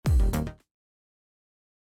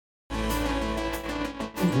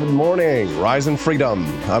Good morning, Rise and Freedom.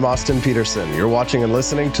 I'm Austin Peterson. You're watching and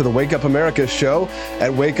listening to the Wake Up America show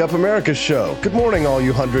at Wake Up America Show. Good morning, all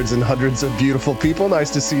you hundreds and hundreds of beautiful people. Nice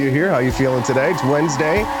to see you here. How you feeling today? It's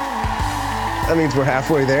Wednesday. That means we're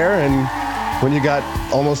halfway there. And when you got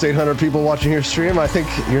almost 800 people watching your stream, I think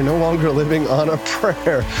you're no longer living on a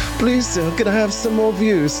prayer. Please, sir, can I have some more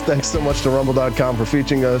views? Thanks so much to Rumble.com for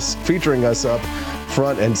featuring us up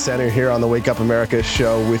front and center here on the Wake Up America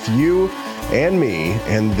show with you and me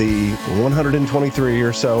and the 123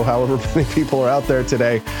 or so, however many people are out there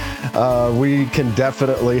today. We can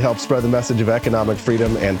definitely help spread the message of economic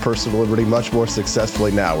freedom and personal liberty much more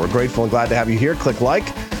successfully now. We're grateful and glad to have you here. Click like,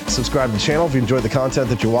 subscribe to the channel if you enjoyed the content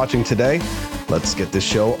that you're watching today. Let's get this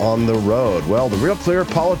show on the road. Well, the Real Clear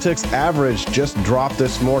Politics Average just dropped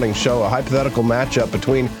this morning, show a hypothetical matchup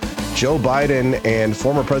between Joe Biden and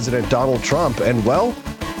former President Donald Trump. And, well,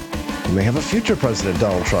 we may have a future President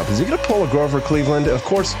Donald Trump. Is he going to pull a Grover Cleveland? Of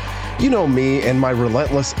course, you know me and my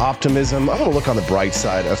relentless optimism. I want to look on the bright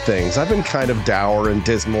side of things. I've been kind of dour and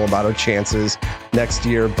dismal about our chances next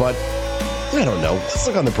year, but I don't know. Let's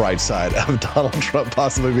look on the bright side of Donald Trump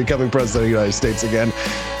possibly becoming president of the United States again.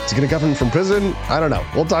 Is he going to govern from prison? I don't know.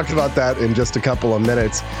 We'll talk about that in just a couple of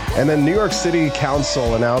minutes. And then New York City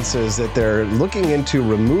Council announces that they're looking into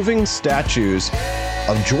removing statues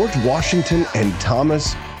of George Washington and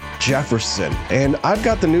Thomas Jefferson. And I've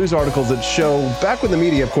got the news articles that show back when the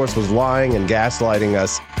media, of course, was lying and gaslighting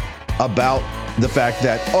us about the fact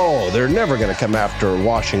that, they're never going to come after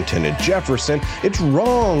Washington and Jefferson. It's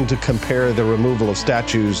wrong to compare the removal of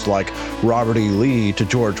statues like Robert E. Lee to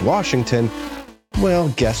George Washington. Well,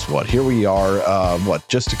 guess what? Here we are,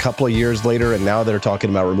 just a couple of years later, and now they're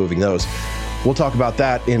talking about removing those. We'll talk about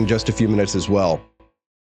that in just a few minutes as well.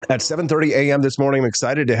 At 7:30 a.m. this morning, I'm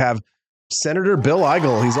excited to have Senator Bill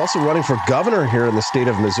Eigel. He's also running for governor here in the state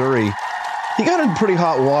of Missouri. He got in pretty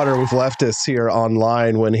hot water with leftists here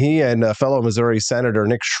online when he and fellow Missouri Senator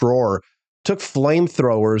Nick Schroer took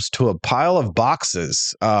flamethrowers to a pile of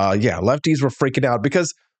boxes. Lefties were freaking out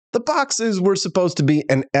because the boxes were supposed to be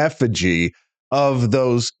an effigy of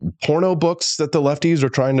those porno books that the lefties are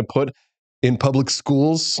trying to put in public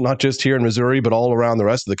schools, not just here in Missouri, but all around the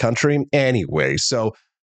rest of the country. Anyway, so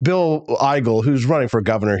Bill Eigel, who's running for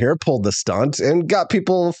governor here, pulled the stunt and got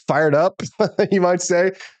people fired up, you might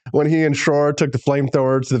say, when he and Schroer took the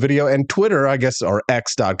flamethrower to the video. And Twitter, I guess, or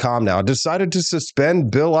X.com now, decided to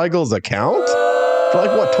suspend Bill Eigel's account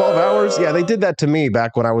for 12 hours? Yeah, they did that to me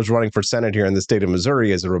back when I was running for Senate here in the state of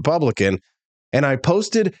Missouri as a Republican. And I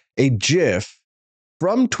posted a GIF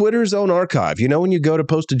from Twitter's own archive. You know, when you go to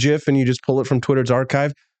post a GIF and you just pull it from Twitter's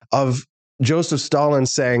archive of Joseph Stalin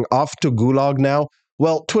saying, "Off to Gulag now."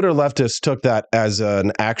 Well, Twitter leftists took that as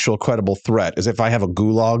an actual credible threat, as if I have a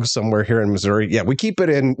gulag somewhere here in Missouri. Yeah, we keep it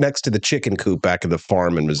in next to the chicken coop back at the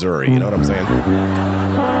farm in Missouri. You know what I'm saying?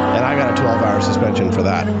 And I got a 12-hour suspension for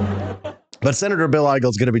that. But Senator Bill Eigel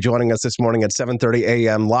is going to be joining us this morning at 7:30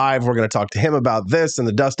 a.m. live. We're going to talk to him about this and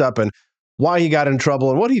the dust-up and why he got in trouble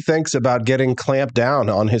and what he thinks about getting clamped down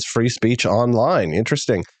on his free speech online.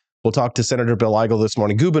 Interesting. We'll talk to Senator Bill Eigel this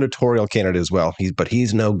morning, gubernatorial candidate as well.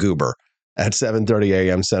 He's no goober. At 7:30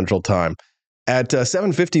 a.m. Central Time. At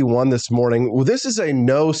 7:51 this morning, this is a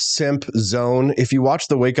no simp zone. If you watch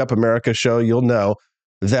the Wake Up America show, you'll know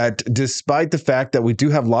that despite the fact that we do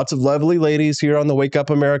have lots of lovely ladies here on the Wake Up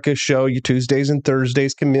America show, you Tuesdays and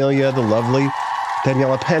Thursdays, Camellia, the lovely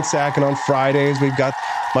Daniela Pensack, and on Fridays, we've got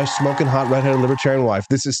my smoking hot redheaded libertarian wife.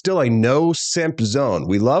 This is still a no simp zone.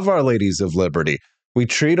 We love our ladies of liberty. We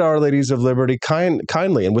treat our ladies of liberty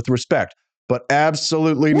kindly and with respect. But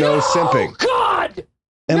absolutely no simping. God!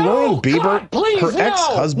 And Lauren Bieber, her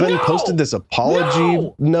ex-husband, posted this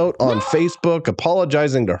apology note on Facebook,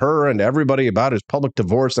 apologizing to her and everybody about his public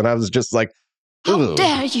divorce. And I was just like, how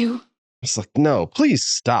dare you? It's like, no, please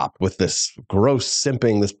stop with this gross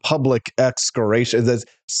simping, this public excoriation, this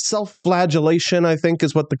self-flagellation, I think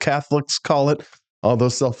is what the Catholics call it. Although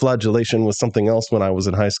self-flagellation was something else when I was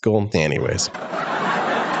in high school. Anyways.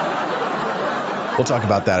 We'll talk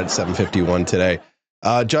about that at 7:51 today.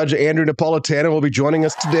 Judge Andrew Napolitano will be joining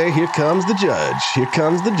us today. Here comes the judge. Here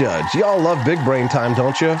comes the judge. Y'all love big brain time,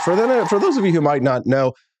 don't you? For those of you who might not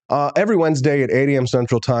know, every Wednesday at 8 a.m.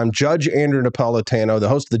 Central Time, Judge Andrew Napolitano, the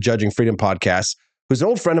host of the Judging Freedom podcast, who's an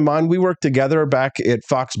old friend of mine. We worked together back at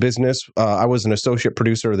Fox Business. I was an associate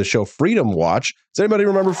producer of the show Freedom Watch. Does anybody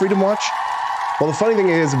remember Freedom Watch? Well, the funny thing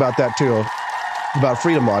is about that, too, about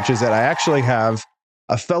Freedom Watch, is that I actually have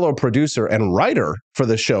a fellow producer and writer for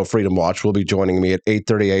the show Freedom Watch will be joining me at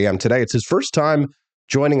 8:30 a.m. today. It's his first time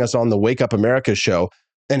joining us on the Wake Up America show.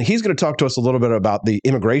 and he's going to talk to us a little bit about the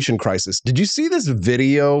immigration crisis. Did you see this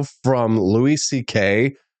video from Louis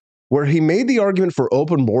C.K. where he made the argument for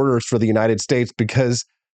open borders for the United States because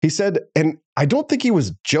he said, and I don't think he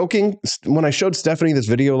was joking when I showed Stephanie this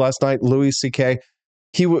video last night, Louis C.K.,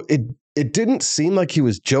 it didn't seem like he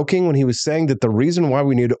was joking when he was saying that the reason why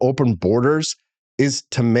we need open borders is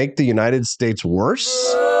to make the United States worse.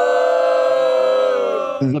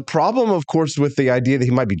 The problem, of course, with the idea that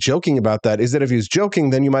he might be joking about that is that if he was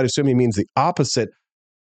joking, then you might assume he means the opposite.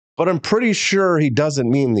 But I'm pretty sure he doesn't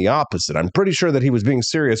mean the opposite. I'm pretty sure that he was being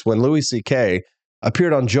serious when Louis C.K.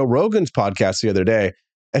 appeared on Joe Rogan's podcast the other day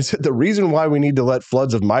and said the reason why we need to let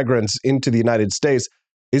floods of migrants into the United States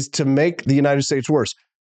is to make the United States worse.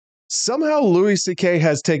 Somehow Louis C.K.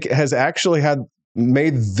 has actually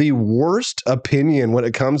made the worst opinion when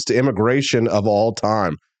it comes to immigration of all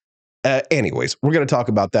time. Anyways, we're going to talk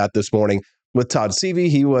about that this morning with Todd Seavey.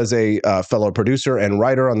 He was a fellow producer and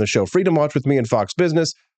writer on the show Freedom Watch with me and Fox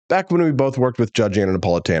Business back when we both worked with Judge Andrew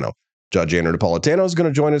Napolitano. Judge Andrew Napolitano is going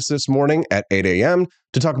to join us this morning at 8 a.m.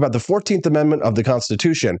 to talk about the 14th Amendment of the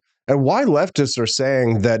Constitution and why leftists are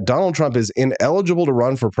saying that Donald Trump is ineligible to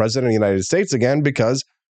run for president of the United States again because,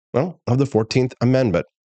 well, of the 14th Amendment.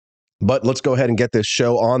 But let's go ahead and get this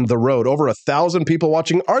show on the road. Over 1,000 people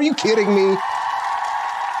watching. Are you kidding me?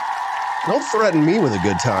 Don't threaten me with a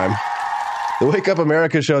good time. The Wake Up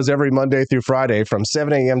America shows every Monday through Friday from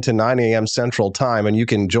 7 a.m. to 9 a.m. Central Time, and you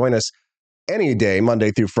can join us any day,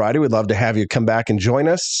 Monday through Friday. We'd love to have you come back and join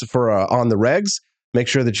us for On the Regs. Make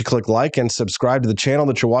sure that you click like and subscribe to the channel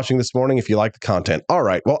that you're watching this morning if you like the content. All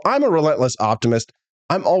right, well, I'm a relentless optimist.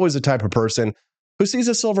 I'm always the type of person who sees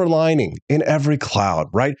a silver lining in every cloud,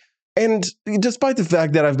 right? And despite the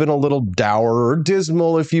fact that I've been a little dour or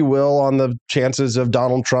dismal, if you will, on the chances of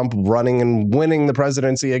Donald Trump running and winning the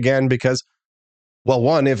presidency again, because, well,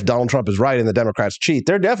 one, if Donald Trump is right and the Democrats cheat,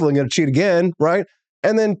 they're definitely going to cheat again, right?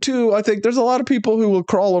 And then two, I think there's a lot of people who will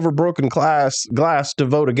crawl over broken glass to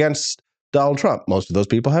vote against Donald Trump. Most of those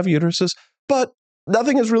people have uteruses, but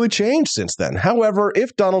nothing has really changed since then. However,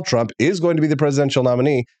 if Donald Trump is going to be the presidential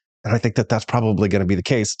nominee, and I think that that's probably going to be the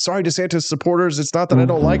case. Sorry, DeSantis supporters. It's not that I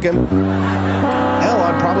don't like him. Hell,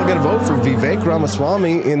 I'm probably going to vote for Vivek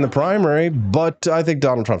Ramaswamy in the primary, but I think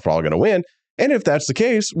Donald Trump's probably going to win. And if that's the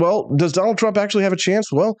case, well, does Donald Trump actually have a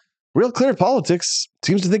chance? Well, Real Clear Politics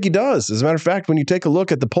seems to think he does. As a matter of fact, when you take a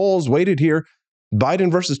look at the polls weighted here,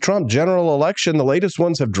 Biden versus Trump general election, the latest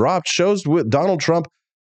ones have dropped, shows with Donald Trump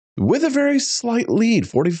with a very slight lead,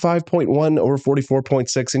 45.1 over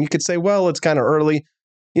 44.6. And you could say, well, it's kind of early.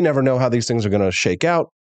 You never know how these things are going to shake out.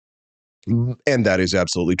 And that is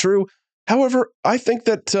absolutely true. However, I think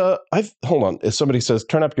that, hold on. If somebody says,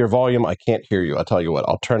 turn up your volume, I can't hear you. I'll tell you what,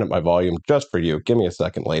 I'll turn up my volume just for you. Give me a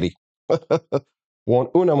second, lady. Uno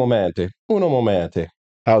momento.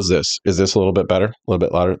 How's this? Is this a little bit better? A little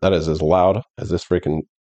bit louder? That is as loud as this freaking...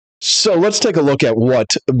 So let's take a look at what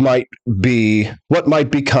might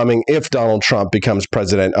be coming if Donald Trump becomes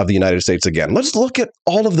president of the United States again. Let's look at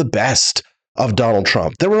all of the best of Donald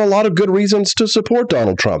Trump. There were a lot of good reasons to support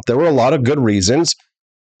Donald Trump. There were a lot of good reasons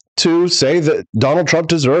to say that Donald Trump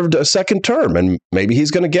deserved a second term, and maybe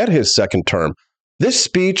he's going to get his second term. This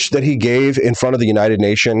speech that he gave in front of the United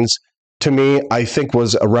Nations, to me, I think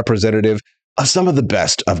was a representative of some of the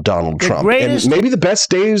best of Donald Trump. And maybe the best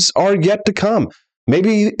days are yet to come.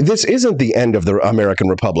 Maybe this isn't the end of the American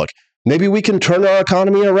Republic. Maybe we can turn our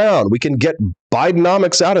economy around. We can get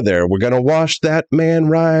Bidenomics out of there. We're going to wash that man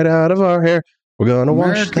right out of our hair. We're going to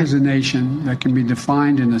wash America is a nation that can be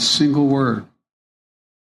defined in a single word.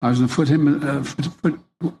 I was going to put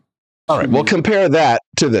him... All right, we'll compare that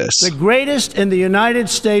to this. The greatest in the United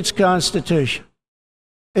States Constitution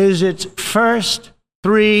is its first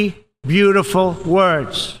three beautiful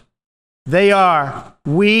words. They are,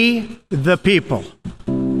 we the people.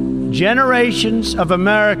 Generations of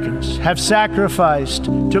Americans have sacrificed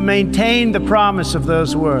to maintain the promise of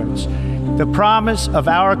those words, the promise of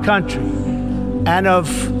our country and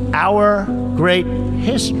of our great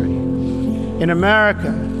history. In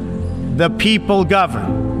America, the people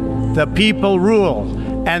govern, the people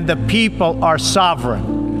rule, and the people are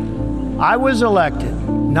sovereign. I was elected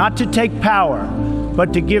not to take power,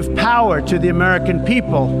 but to give power to the American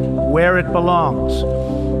people where it belongs.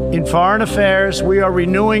 In foreign affairs, we are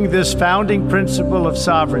renewing this founding principle of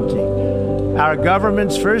sovereignty. Our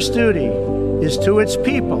government's first duty is to its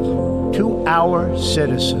people, to our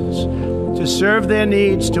citizens, to serve their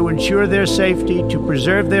needs, to ensure their safety, to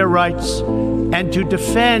preserve their rights, and to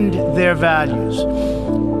defend their values.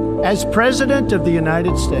 As President of the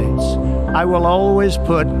United States, I will always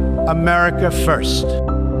put America first.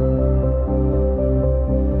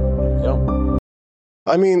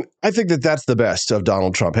 I mean, I think that that's the best of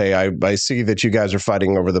Donald Trump. Hey, I see that you guys are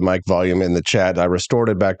fighting over the mic volume in the chat. I restored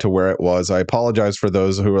it back to where it was. I apologize for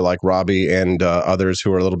those who are like Robbie and others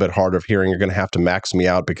who are a little bit hard of hearing. You're going to have to max me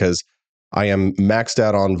out because I am maxed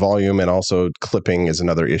out on volume, and also clipping is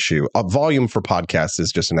another issue. Volume for podcasts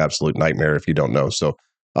is just an absolute nightmare if you don't know. So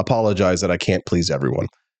apologize that I can't please everyone.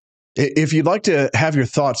 If you'd like to have your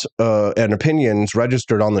thoughts and opinions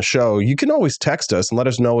registered on the show, you can always text us and let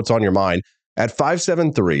us know what's on your mind at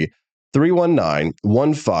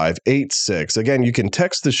 573-319-1586. Again, you can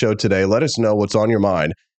text the show today. Let us know what's on your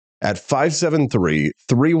mind at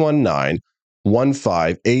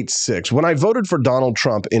 573-319-1586. When I voted for Donald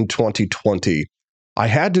Trump in 2020, I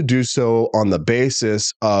had to do so on the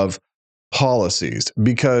basis of policies,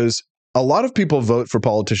 because a lot of people vote for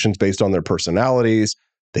politicians based on their personalities.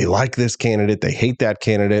 They like this candidate, they hate that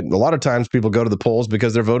candidate. A lot of times people go to the polls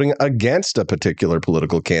because they're voting against a particular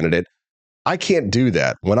political candidate. I can't do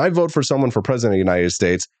that. When I vote for someone for president of the United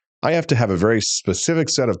States, I have to have a very specific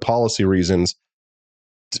set of policy reasons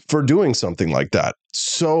for doing something like that.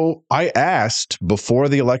 So I asked before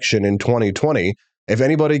the election in 2020 if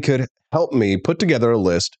anybody could help me put together a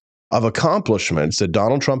list of accomplishments that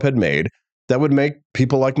Donald Trump had made that would make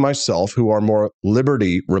people like myself, who are more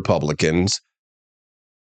liberty Republicans,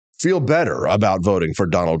 feel better about voting for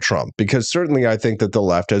Donald Trump. Because certainly I think that the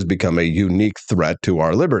left has become a unique threat to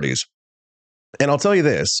our liberties. And I'll tell you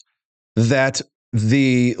this, that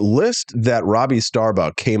the list that Robbie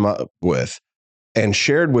Starbuck came up with and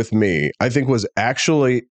shared with me, I think was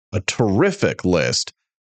actually a terrific list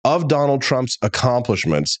of Donald Trump's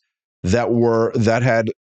accomplishments that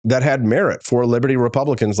had merit for liberty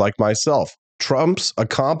Republicans like myself. Trump's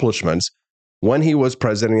accomplishments when he was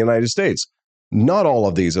president of the United States. Not all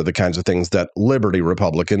of these are the kinds of things that liberty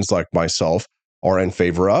Republicans like myself are in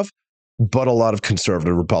favor of, but a lot of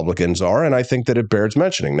conservative Republicans are, and I think that it bears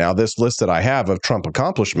mentioning. Now, this list that I have of Trump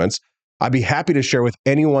accomplishments, I'd be happy to share with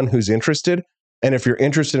anyone who's interested. And if you're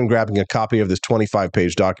interested in grabbing a copy of this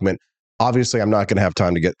 25-page document, obviously I'm not going to have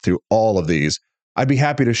time to get through all of these. I'd be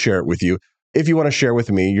happy to share it with you if you want to share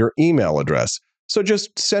with me your email address. So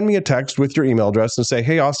just send me a text with your email address and say,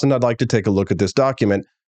 hey, Austin, I'd like to take a look at this document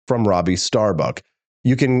from Robbie Starbuck.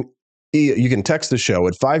 You can text the show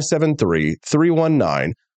at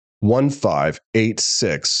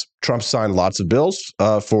 573-319-1586. Trump signed lots of bills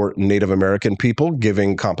for Native American people,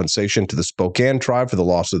 giving compensation to the Spokane tribe for the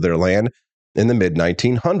loss of their land in the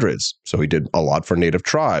mid-1900s. So he did a lot for Native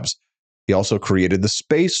tribes. He also created the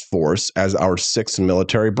Space Force as our sixth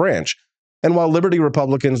military branch. And while liberty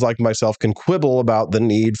Republicans like myself can quibble about the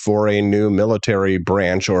need for a new military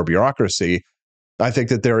branch or bureaucracy, I think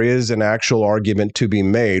that there is an actual argument to be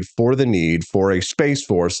made for the need for a Space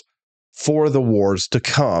Force for the wars to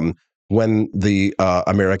come when the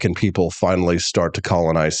American people finally start to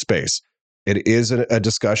colonize space. It is a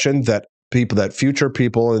discussion that future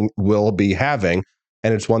people will be having,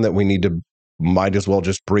 and it's one that we might as well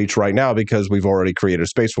just breach right now, because we've already created a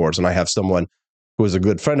Space Force. And I have someone who is a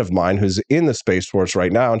good friend of mine who's in the Space Force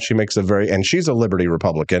right now, and she's a liberty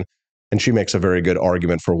Republican, and she makes a very good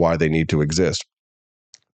argument for why they need to exist.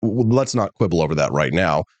 Let's not quibble over that right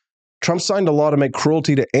now. Trump signed a law to make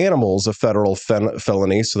cruelty to animals a federal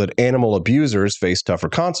felony so that animal abusers face tougher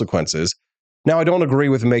consequences. Now, I don't agree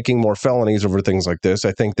with making more felonies over things like this.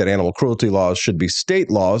 I think that animal cruelty laws should be state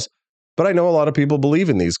laws, but I know a lot of people believe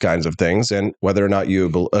in these kinds of things, and whether or not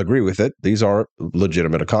you agree with it, these are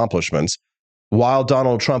legitimate accomplishments. While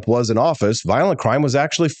Donald Trump was in office, violent crime was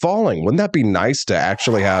actually falling. Wouldn't that be nice to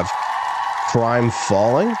actually have crime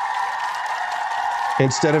falling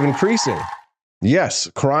instead of increasing? Yes,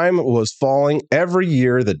 crime was falling every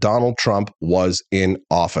year that Donald Trump was in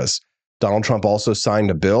office. Donald Trump also signed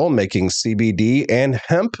a bill making CBD and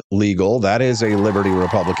hemp legal. That is a liberty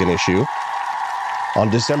Republican issue on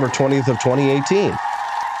December 20th of 2018.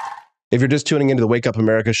 If you're just tuning into the Wake Up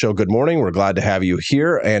America show, good morning. We're glad to have you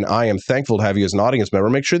here, and I am thankful to have you as an audience member.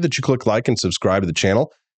 Make sure that you click like and subscribe to the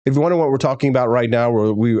channel. If you're wondering what we're talking about right now,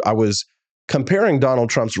 I was comparing Donald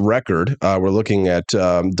Trump's record. We're looking at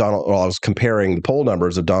I was comparing the poll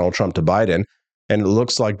numbers of Donald Trump to Biden, and it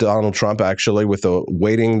looks like Donald Trump actually, with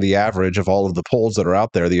weighting the average of all of the polls that are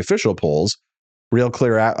out there, the official polls, Real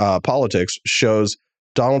Clear Politics shows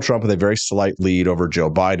Donald Trump with a very slight lead over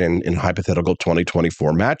Joe Biden in a hypothetical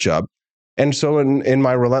 2024 matchup. And so in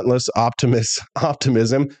my relentless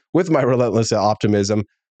optimism,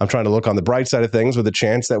 I'm trying to look on the bright side of things with a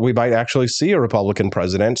chance that we might actually see a Republican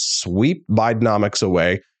president sweep Bidenomics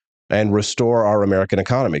away and restore our American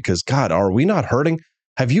economy. Because, God, are we not hurting?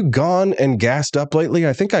 Have you gone and gassed up lately?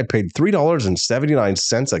 I think I paid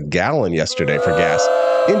 $3.79 a gallon yesterday for gas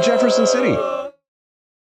in Jefferson City.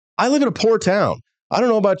 I live in a poor town. I don't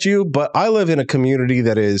know about you, but I live in a community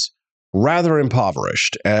that is rather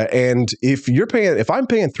impoverished. And if I'm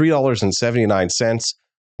paying $3.79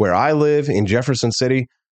 where I live in Jefferson City,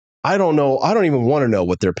 I don't know. I don't even want to know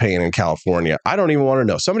what they're paying in California. I don't even want to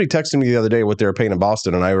know. Somebody texted me the other day what they were paying in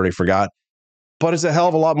Boston, and I already forgot. But it's a hell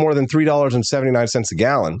of a lot more than $3.79 a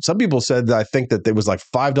gallon. Some people said that I think that it was like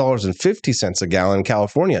 $5.50 a gallon in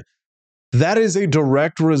California. That is a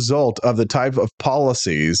direct result of the type of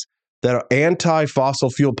policies that are anti-fossil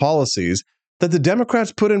fuel policies that the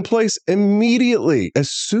Democrats put in place immediately.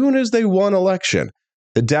 As soon as they won election,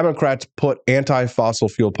 the Democrats put anti-fossil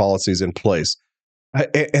fuel policies in place.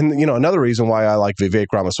 And, another reason why I like Vivek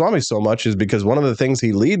Ramaswamy so much is because one of the things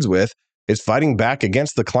he leads with is fighting back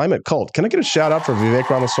against the climate cult. Can I get a shout out for Vivek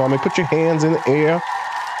Ramaswamy? Put your hands in the air.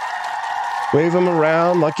 Wave them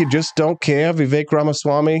around like you just don't care. Vivek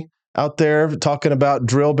Ramaswamy out there talking about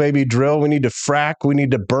drill, baby, drill. We need to frack. We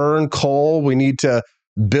need to burn coal. We need to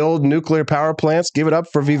build nuclear power plants. Give it up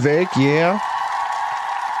for Vivek. Yeah.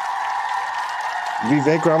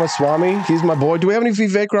 Vivek Ramaswamy, he's my boy. Do we have any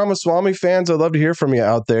Vivek Ramaswamy fans? I'd love to hear from you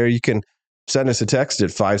out there. You can send us a text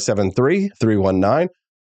at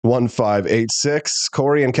 573-319-1586.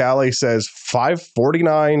 Corey and Callie says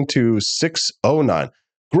 549 to 609.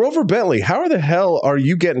 Grover Bentley, how the hell are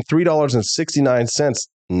you getting $3.69?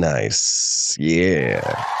 Nice.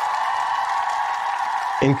 Yeah.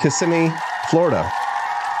 In Kissimmee, Florida.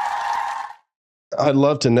 I'd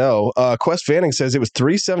love to know. Quest Fanning says it was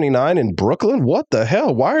 $3.79 in Brooklyn. What the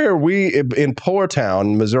hell? Why are we in Poor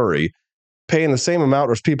Town, Missouri, paying the same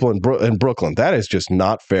amount as people in Brooklyn? That is just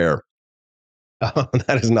not fair.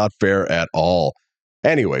 That is not fair at all.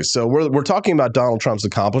 Anyway, so we're talking about Donald Trump's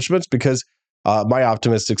accomplishments because my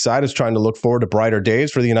optimistic side is trying to look forward to brighter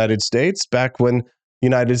days for the United States back when the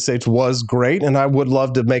United States was great, and I would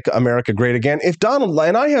love to make America great again. If Donald,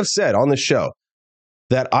 and I have said on the show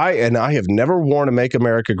that I have never worn a Make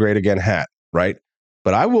America Great Again hat, right?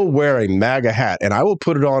 But I will wear a MAGA hat, and I will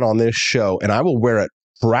put it on this show, and I will wear it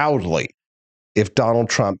proudly if Donald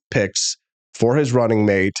Trump picks for his running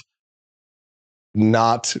mate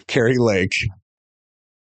not Carrie Lake,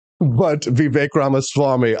 but Vivek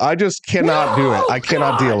Ramaswamy. I just cannot do it. I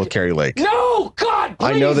cannot deal with Carrie Lake. No, God, please,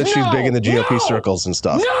 I know that she's big in the GOP circles and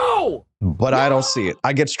stuff. But I don't see it.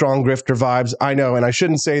 I get strong grifter vibes. I know, and I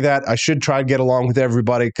shouldn't say that. I should try to get along with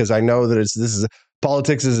everybody because I know that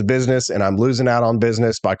politics is a business, and I'm losing out on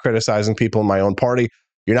business by criticizing people in my own party.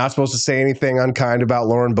 You're not supposed to say anything unkind about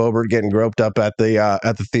Lauren Boebert getting groped up at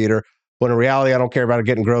the theater. When in reality, I don't care about her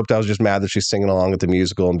getting groped. I was just mad that she's singing along at the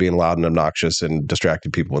musical and being loud and obnoxious and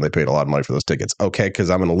distracting people when they paid a lot of money for those tickets. Okay,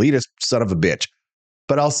 because I'm an elitist son of a bitch.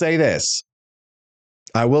 But I'll say this.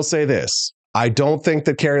 I will say this. I don't think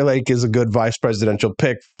that Carrie Lake is a good vice presidential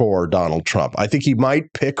pick for Donald Trump. I think he might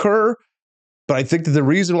pick her, but I think that the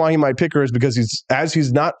reason why he might pick her is because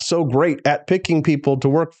he's not so great at picking people to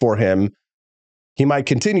work for him. He might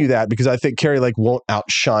continue that because I think Carrie Lake won't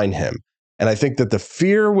outshine him. And I think that the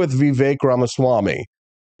fear with Vivek Ramaswamy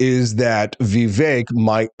is that Vivek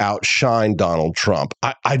might outshine Donald Trump.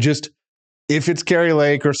 I just, if it's Carrie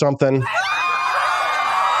Lake or something,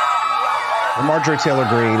 or Marjorie Taylor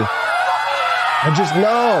Greene, I just,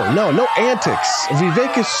 no antics.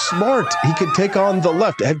 Vivek is smart. He could take on the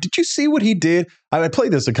left. Did you see what he did? I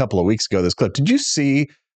played this a couple of weeks ago, this clip. Did you see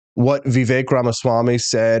what Vivek Ramaswamy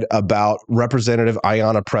said about Representative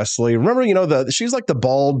Ayanna Pressley? Remember, she's like the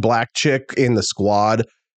bald black chick in the Squad.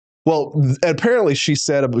 Well, apparently she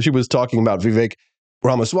was talking about Vivek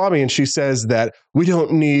Ramaswamy, and she says that we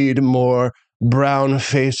don't need more brown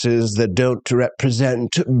faces that don't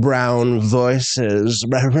represent brown voices.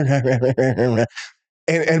 And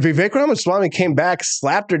Vivek Ramaswamy came back,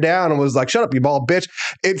 slapped her down, and was like, "Shut up, you bald bitch."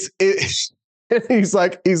 He's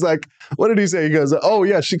like, what did he say? He goes, "Oh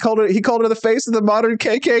yeah, he called her the face of the modern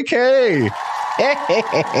KKK."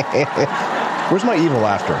 Where's my evil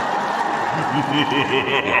laughter?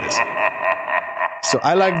 So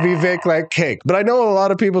I like Vivek like cake, but I know a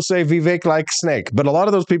lot of people say Vivek like snake, but a lot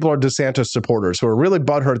of those people are DeSantis supporters who are really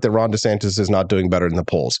butthurt that Ron DeSantis is not doing better in the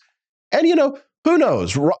polls. And who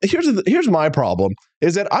knows? Here's my problem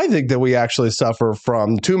is that I think that we actually suffer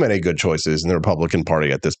from too many good choices in the Republican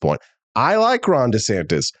Party at this point. I like Ron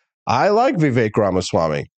DeSantis. I like Vivek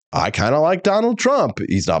Ramaswamy. I kind of like Donald Trump.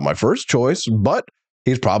 He's not my first choice, but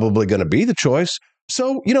he's probably going to be the choice.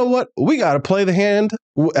 So you know what? We got to play the hand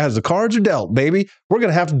as the cards are dealt, baby. We're going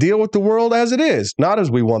to have to deal with the world as it is, not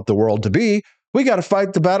as we want the world to be. We got to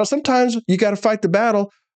fight the battle. Sometimes you got to fight the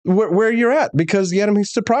battle where you're at because the enemy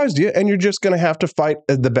surprised you, and you're just going to have to fight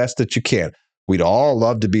the best that you can. We'd all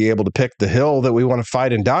love to be able to pick the hill that we want to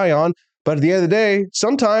fight and die on, But at the end of the day,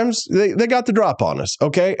 sometimes they got the drop on us,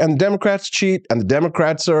 okay? And the Democrats cheat, and the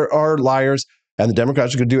Democrats are liars, and the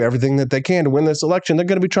Democrats are going to do everything that they can to win this election. They're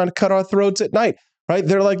going to be trying to cut our throats at night, right?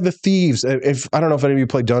 They're like the thieves. If I don't know if any of you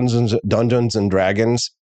play Dungeons and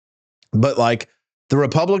Dragons, but like the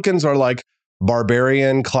Republicans are like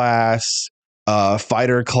barbarian class,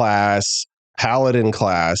 fighter class, paladin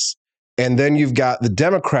class. And then you've got the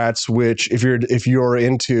Democrats, which if you're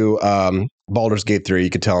into Baldur's Gate 3, you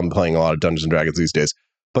can tell I'm playing a lot of Dungeons and Dragons these days.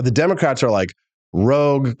 But the Democrats are like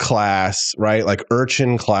rogue class, right? Like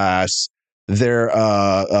urchin class. They're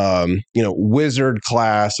wizard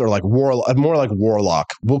class, or like more like warlock.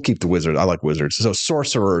 We'll keep the wizard. I like wizards. So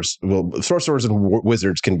sorcerers and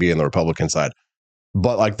wizards can be in the Republican side.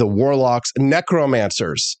 But like the warlocks,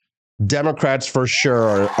 necromancers. Democrats for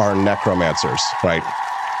sure are necromancers, right?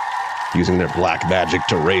 Using their black magic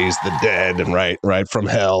to raise the dead, and right from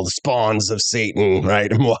hell, the spawns of Satan,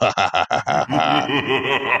 right?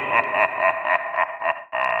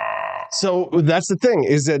 So that's the thing,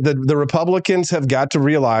 is that the Republicans have got to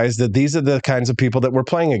realize that these are the kinds of people that we're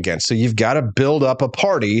playing against. So you've got to build up a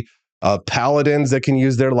party of paladins that can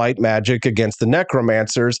use their light magic against the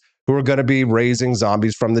necromancers who are going to be raising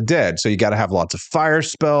zombies from the dead. So you got to have lots of fire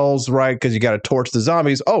spells, right? Because you got to torch the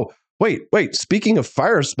zombies. Oh, wait. Speaking of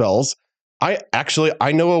fire spells, I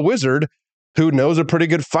know a wizard who knows a pretty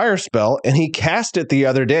good fire spell, and he cast it the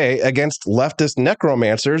other day against leftist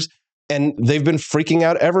necromancers, and they've been freaking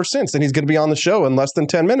out ever since. And he's going to be on the show in less than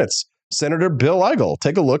 10 minutes. Senator Bill Eigel.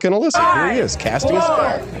 Take a look and a listen. Here he is, casting a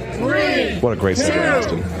spell. 3, what a great segue,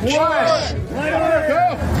 Austin. 1. Let her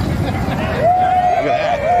go. Look at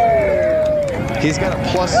that. He's got a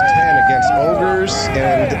plus 10 against ogres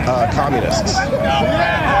and communists.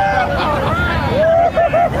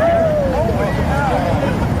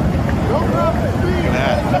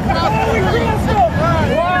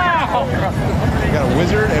 You got a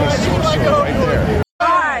wizard and a sorcerer right there.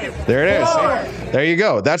 5, there it is. 4. There you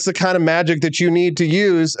go. That's the kind of magic that you need to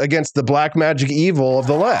use against the black magic evil of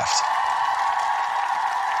the left.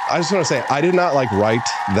 I just want to say, I did not write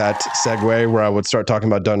that segue where I would start talking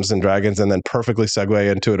about Dungeons and Dragons and then perfectly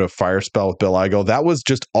segue into a fire spell with Bill Eigel. That was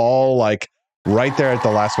just all right there at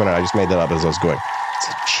the last minute. I just made that up as I was going. It's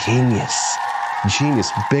a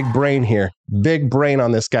genius. Big brain here. Big brain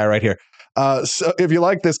on this guy right here. So if you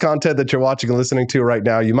like this content that you're watching and listening to right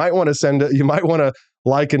now, you might want to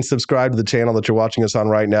like and subscribe to the channel that you're watching us on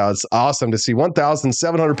right now. It's awesome to see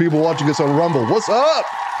 1,700 people watching us on Rumble. What's up?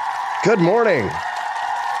 Good morning.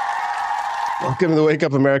 Welcome to the Wake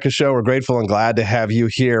Up America show. We're grateful and glad to have you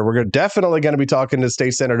here. We're definitely going to be talking to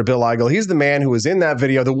State Senator Bill Eigel. He's the man who was in that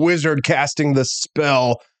video, the wizard casting the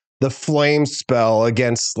spell, the flame spell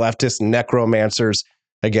against leftist necromancers.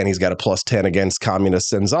 Again, he's got a plus 10 against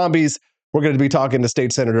communists and zombies. We're going to be talking to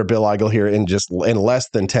State Senator Bill Eigel here in less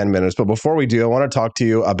than 10 minutes. But before we do, I want to talk to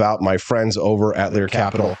you about my friends over at Lear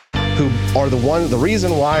Capital, who are the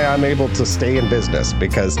reason why I'm able to stay in business,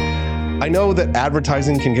 because I know that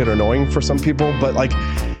advertising can get annoying for some people, but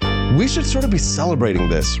we should sort of be celebrating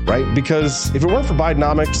this, right? Because if it weren't for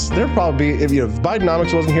Bidenomics, there'd probably be, if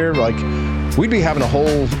Bidenomics wasn't here, we'd be having a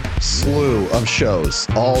whole slew of shows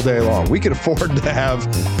all day long. We could afford to have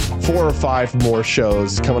 4 or 5 more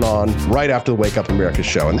shows coming on right after the Wake Up America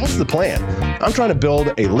show. And that's the plan. I'm trying to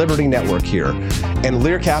build a Liberty network here, and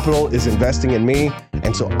Lear Capital is investing in me.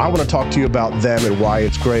 And so I want to talk to you about them and why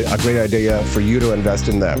it's a great idea for you to invest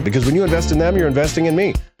in them. Because when you invest in them, you're investing in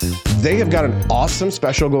me. They have got an awesome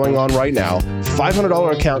special going on right now.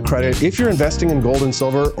 $500 account credit if you're investing in gold and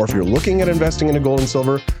silver, or if you're looking at investing in gold and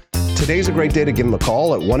silver. Today's a great day to give them a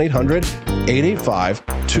call at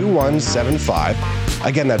 1-800-885-2175.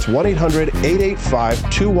 Again, that's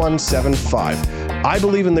 1-800-885-2175. I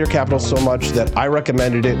believe in Lear Capital so much that I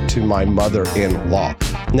recommended it to my mother-in-law.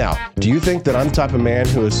 Now, do you think that I'm the type of man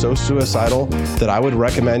who is so suicidal that I would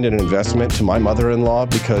recommend an investment to my mother-in-law?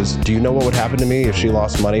 Because do you know what would happen to me if she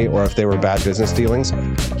lost money or if they were bad business dealings?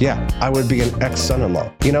 Yeah, I would be an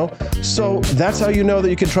ex-son-in-law, So that's how you know that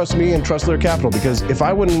you can trust me and trust Lear Capital, because if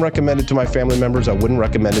I wouldn't recommend it to my family members, I wouldn't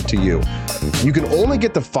recommend it to you. You can only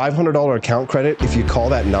get the $500 account credit if you call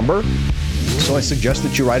that number. So I suggest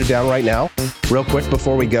that you write it down right now, real quick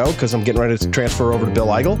before we go, because I'm getting ready to transfer over to Bill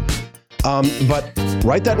Eigel. But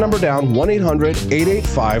write that number down,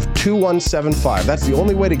 1-800-885-2175. That's the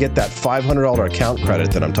only way to get that $500 account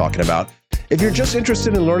credit that I'm talking about. If you're just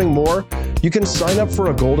interested in learning more, you can sign up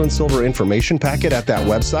for a gold and silver information packet at that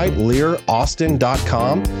website,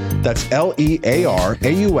 learaustin.com. That's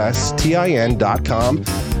LEARAUSTIN.com.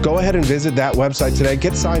 Go ahead and visit that website today.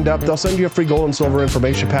 Get signed up. They'll send you a free gold and silver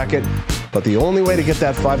information packet. But the only way to get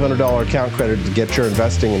that $500 account credit to get your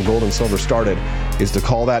investing in gold and silver started is to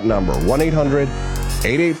call that number,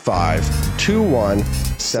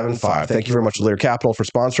 1-800-885-2175. Thank you very much, Lear Capital, for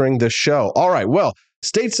sponsoring this show. All right, well,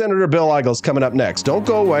 State Senator Bill Eigel is coming up next. Don't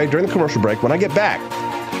go away during the commercial break. When I get back,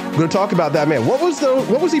 we're going to talk about that man. What was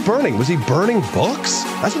he burning? Was he burning books?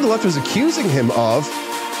 That's what the left was accusing him of.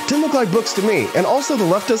 Didn't look like books to me. And also, the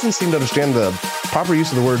left doesn't seem to understand the proper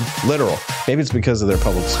use of the word literal. Maybe it's because of their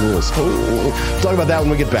public schools. We'll talk about that when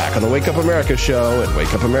we get back on the Wake Up America Show at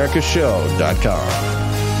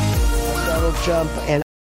wakeupAmericaShow.com. Donald Trump and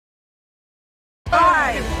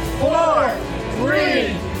 5, 4,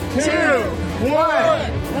 3, 2,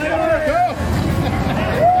 1. Let her go.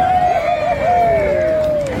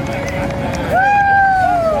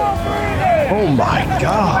 Oh my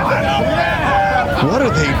God. What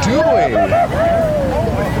are they doing?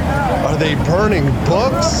 Are they burning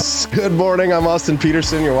books? Good morning. I'm Austin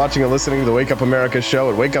Peterson. You're watching and listening to the Wake Up America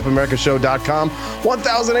Show at wakeupAmericaShow.com.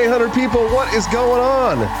 1,800 people. What is going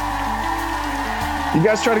on? You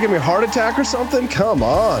guys trying to give me a heart attack or something? Come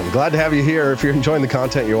on. Glad to have you here. If you're enjoying the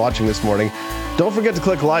content you're watching this morning, don't forget to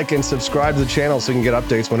click like and subscribe to the channel so you can get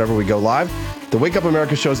updates whenever we go live. The Wake Up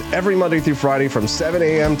America shows every Monday through Friday from 7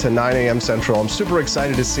 a.m. to 9 a.m. Central. I'm super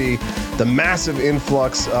excited to see the massive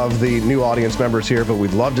influx of the new audience members here, but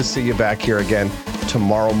we'd love to see you back here again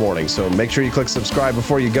tomorrow morning. So make sure you click subscribe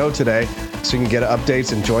before you go today so you can get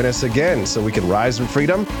updates and join us again so we can rise in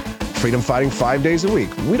freedom fighting 5 days a week.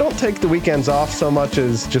 We don't take the weekends off so much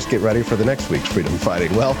as just get ready for the next week's freedom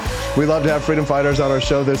fighting. Well, we love to have freedom fighters on our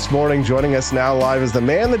show this morning. Joining us now live is the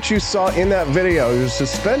man that you saw in that video. He was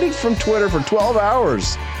suspended from Twitter for 12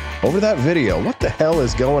 hours over that video. What the hell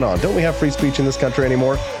is going on? Don't we have free speech in this country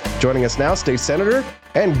anymore? Joining us now, state senator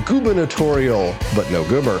and gubernatorial, but no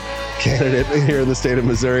goober, candidate here in the state of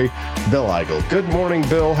Missouri, Bill Eigel. Good morning,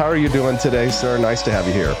 Bill. How are you doing today, sir? Nice to have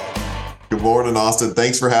you here. Good morning, Austin.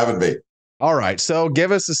 Thanks for having me. All right. So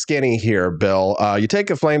give us a skinny here, Bill. You take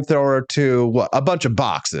a flamethrower to what? A bunch of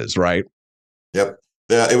boxes, right? Yep.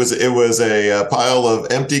 Yeah, it was a pile of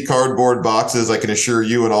empty cardboard boxes. I can assure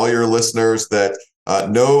you and all your listeners that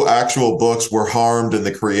no actual books were harmed in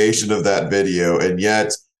the creation of that video. And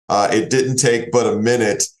yet it didn't take but a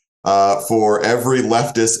minute for every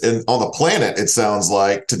leftist on the planet, it sounds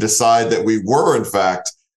like, to decide that we were, in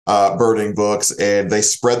fact, burning books, and they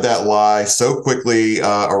spread that lie so quickly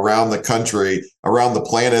around the country, around the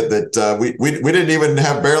planet, that we didn't even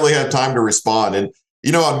barely have time to respond. And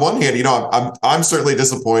on one hand, I'm certainly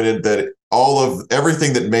disappointed that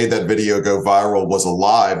everything that made that video go viral was a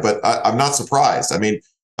lie, but I'm not surprised. I mean,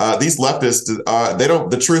 these leftists,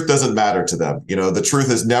 the truth doesn't matter to them. The truth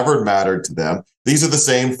has never mattered to them. These are the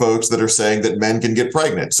same folks that are saying that men can get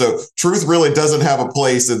pregnant. So truth really doesn't have a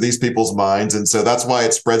place in these people's minds. And so that's why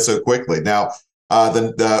it spread so quickly. Now,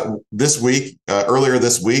 earlier this week,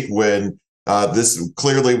 when this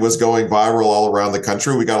clearly was going viral all around the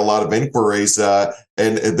country, we got a lot of inquiries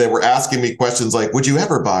and they were asking me questions like, would you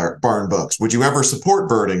ever burn books? Would you ever support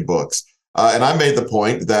burning books? And I made the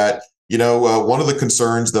point that one of the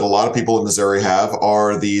concerns that a lot of people in Missouri have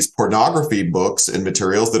are these pornography books and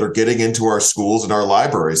materials that are getting into our schools and our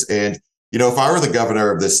libraries. And, if I were the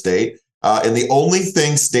governor of this state, and the only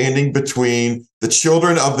thing standing between the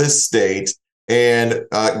children of this state and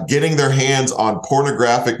getting their hands on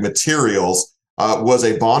pornographic materials was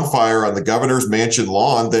a bonfire on the governor's mansion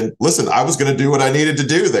lawn, then listen, I was going to do what I needed to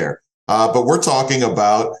do there. But we're talking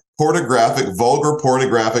about vulgar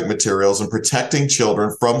pornographic materials and protecting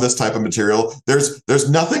children from this type of material. There's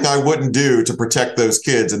nothing I wouldn't do to protect those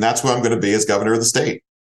kids. And that's who I'm going to be as governor of the state.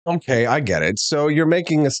 Okay, I get it. So you're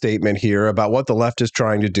making a statement here about what the left is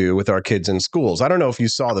trying to do with our kids in schools. I don't know if you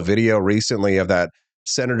saw the video recently of that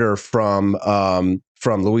senator from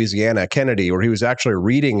Louisiana, Kennedy, where he was actually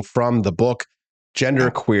reading from the book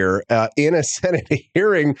Genderqueer in a Senate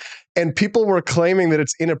hearing, and people were claiming that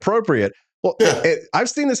it's inappropriate. Well, I've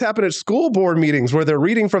seen this happen at school board meetings where they're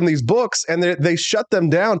reading from these books and they shut them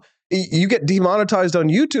down. You get demonetized on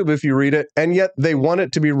YouTube if you read it, and yet they want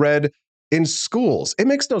it to be read in schools. It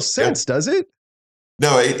makes no sense, does it?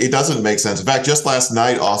 No, it doesn't make sense. In fact, just last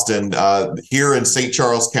night, Austin, here in St.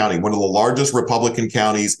 Charles County, one of the largest Republican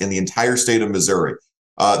counties in the entire state of Missouri,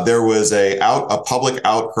 there was a public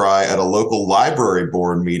outcry at a local library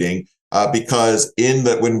board meeting because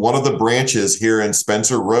when one of the branches here in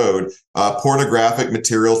Spencer Road, pornographic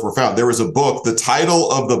materials were found. There was a book. The title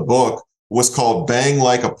of the book was called "Bang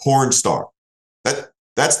Like a Porn Star."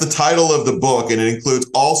 That's the title of the book, and it includes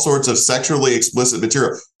all sorts of sexually explicit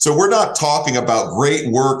material. So we're not talking about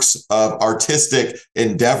great works of artistic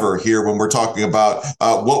endeavor here when we're talking about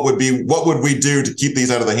what would we do to keep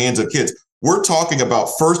these out of the hands of kids. We're talking about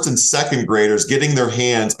first and second graders getting their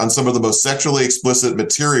hands on some of the most sexually explicit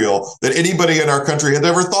material that anybody in our country had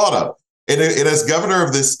ever thought of. And as governor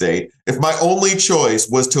of this state, if my only choice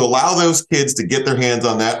was to allow those kids to get their hands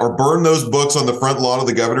on that or burn those books on the front lawn of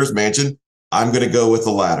the governor's mansion, I'm going to go with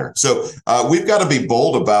the latter. So we've got to be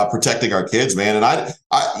bold about protecting our kids, man. And I,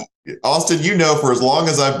 Austin, you know, for as long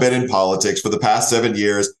as I've been in politics, for the past 7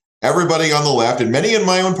 years, everybody on the left and many in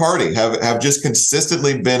my own party have just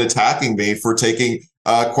consistently been attacking me for taking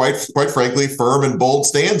quite frankly, firm and bold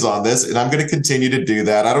stands on this. And I'm going to continue to do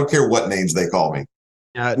that. I don't care what names they call me.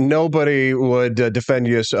 Nobody would defend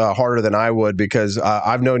you harder than I would, because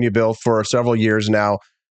I've known you, Bill, for several years now.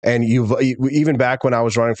 And you've even back when I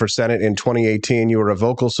was running for Senate in 2018, you were a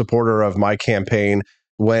vocal supporter of my campaign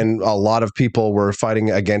when a lot of people were fighting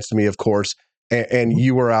against me, of course. And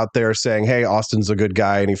you were out there saying, hey, Austin's a good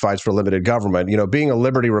guy and he fights for limited government. You know, being a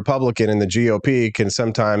Liberty Republican in the GOP can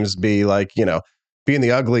sometimes be like, you know, being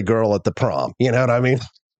the ugly girl at the prom. You know what I mean?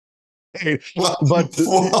 Are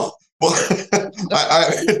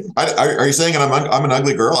you saying I'm an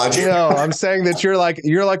ugly girl? No, I'm saying that you're like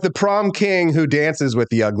the prom king who dances with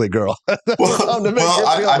the ugly girl.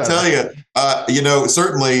 I tell you, you know,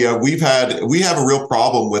 certainly we have a real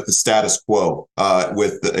problem with the status quo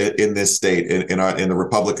in this state in the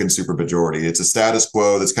Republican supermajority. It's a status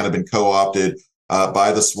quo that's kind of been co-opted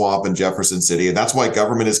by the swamp in Jefferson City. And that's why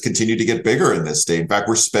government has continued to get bigger in this state. In fact,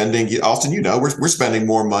 we're spending, Austin, you know, we're spending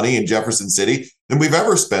more money in Jefferson City than we've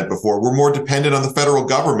ever spent before. We're more dependent on the federal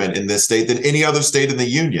government in this state than any other state in the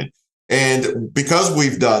union. And because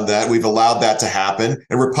we've done that, we've allowed that to happen,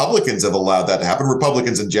 and Republicans have allowed that to happen.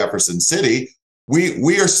 Republicans in Jefferson City,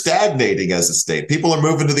 we are stagnating as a state. People are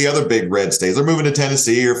moving to the other big red states. They're moving to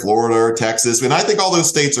Tennessee or Florida or Texas. And I think all those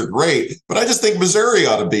states are great, but I just think Missouri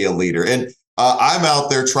ought to be a leader. And I'm out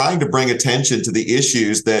there trying to bring attention to the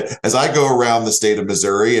issues that, as I go around the state of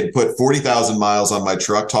Missouri and put 40,000 miles on my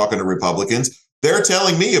truck talking to Republicans, they're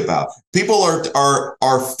telling me about. People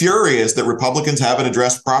are furious that Republicans haven't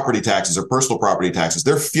addressed property taxes or personal property taxes.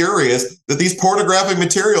 They're furious that these pornographic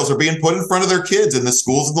materials are being put in front of their kids in the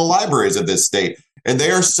schools and the libraries of this state. And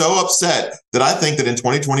they are so upset that I think that in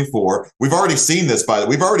 2024, we've already seen this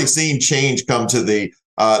we've already seen change come to the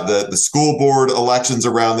school board elections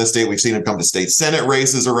around this state. We've seen them come to state Senate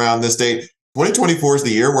races around this state. 2024 is the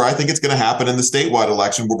year where I think it's going to happen in the statewide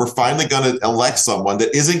election, where we're finally going to elect someone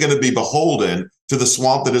that isn't going to be beholden to the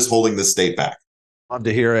swamp that is holding the state back. Love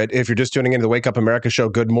to hear it. If you're just tuning into the Wake Up America show,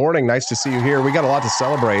 good morning. Nice to see you here. We got a lot to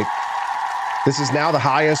celebrate. This is now the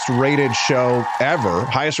highest rated show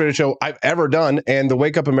I've ever done. And the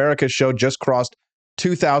Wake Up America show just crossed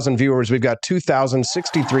 2,000 viewers. We've got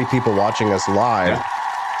 2,063 people watching us live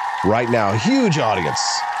right now. Huge audience.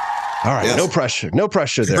 All right. Yes. No pressure.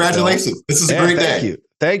 Congratulations. There, this is a great day.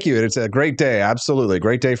 Thank you. It's a great day. Absolutely.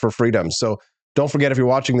 Great day for freedom. So don't forget, if you're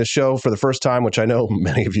watching the show for the first time, which I know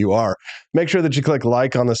many of you are, make sure that you click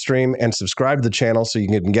like on the stream and subscribe to the channel so you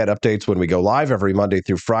can get updates when we go live every Monday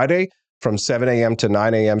through Friday from 7 a.m. to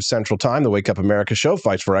 9 a.m. Central Time. The Wake Up America show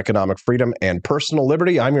fights for economic freedom and personal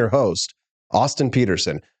liberty. I'm your host, Austin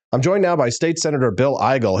Peterson. I'm joined now by State Senator Bill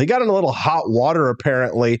Eigel. He got in a little hot water,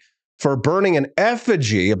 apparently, for burning an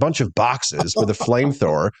effigy, a bunch of boxes with a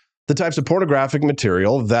flamethrower, the types of pornographic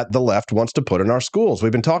material that the left wants to put in our schools.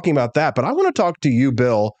 We've been talking about that, but I want to talk to you,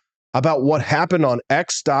 Bill, about what happened on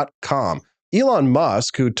X.com. Elon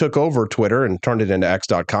Musk, who took over Twitter and turned it into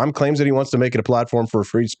X.com, claims that he wants to make it a platform for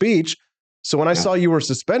free speech. So when I saw you were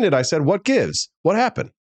suspended, I said, what gives? What happened?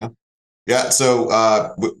 Yeah,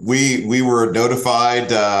 so we were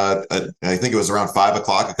notified, I think it was around 5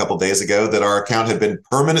 o'clock a couple of days ago, that our account had been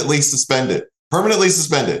permanently suspended.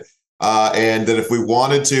 And that if we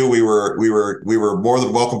wanted to, we were more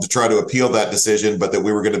than welcome to try to appeal that decision, but that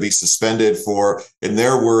we were going to be suspended for, in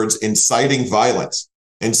their words, inciting violence.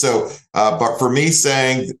 And so, but for me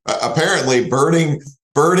saying, apparently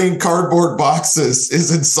burning cardboard boxes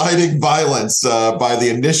is inciting violence by the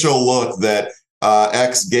initial look that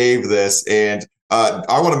X gave this. And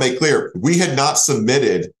I want to make clear, we did not submit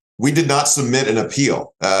an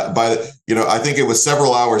appeal I think it was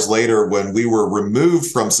several hours later when we were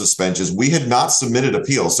removed from suspensions. We had not submitted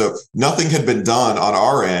appeal. So nothing had been done on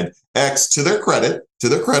our end. X, to their credit,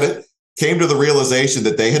 came to the realization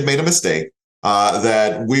that they had made a mistake,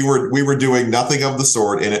 that we were doing nothing of the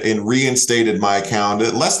sort, and reinstated my account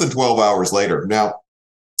less than 12 hours later. Now,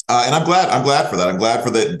 and I'm glad for that. I'm glad for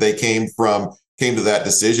that they came from came to that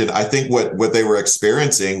decision. I think what they were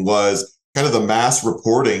experiencing was kind of the mass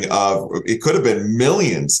reporting of, it could have been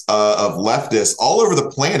millions of leftists all over the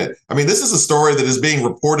planet. I mean, this is a story that is being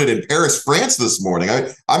reported in Paris, France this morning.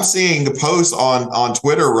 I'm seeing the posts on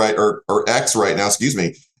Twitter, or X right now,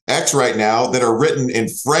 X right now, that are written in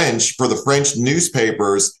French for the French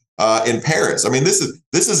newspapers in Paris. I mean, this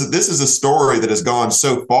is a story that has gone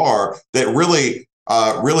so far that really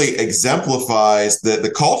exemplifies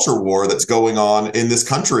the culture war that's going on in this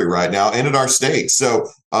country right now and in our state. So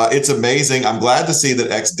it's amazing. I'm glad to see that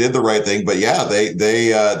X did the right thing, but yeah,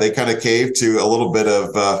 they kind of caved to a little bit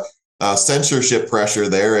of censorship pressure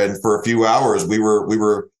there, and for a few hours we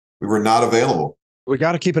were not available. We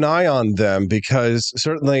got to keep an eye on them, because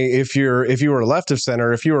certainly if you were a left of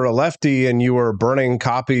center, if you were a lefty and you were burning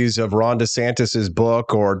copies of Ron DeSantis's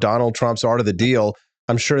book or Donald Trump's Art of the Deal,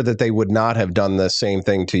 I'm sure that they would not have done the same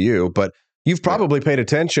thing to you. But you've probably paid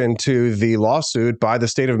attention to the lawsuit by the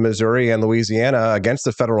state of Missouri and Louisiana against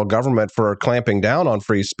the federal government for clamping down on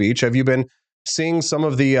free speech. Have you been seeing some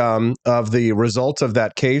of the results of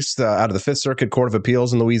that case out of the Fifth Circuit Court of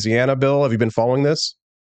Appeals in Louisiana, Bill? Have you been following this?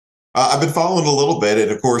 I've been following a little bit,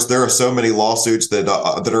 and of course, there are so many lawsuits that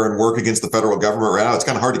are in work against the federal government right now. It's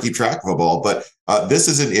kind of hard to keep track of them all, but this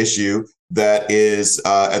is an issue that is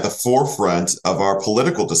at the forefront of our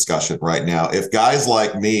political discussion right now. If guys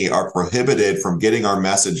like me are prohibited from getting our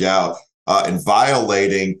message out and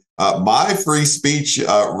violating my free speech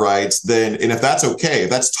rights, then, and if that's okay, if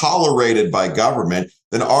that's tolerated by government,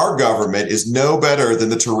 then our government is no better than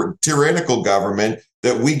the tyrannical government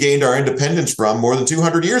that we gained our independence from more than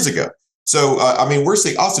 200 years ago. So, I mean, we're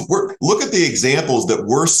seeing, Austin, look at the examples that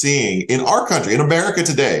we're seeing in our country, in America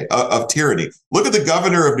today, of tyranny. Look at the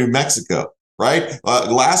governor of New Mexico, right?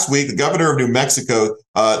 Last week, the governor of New Mexico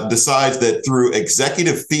decides that through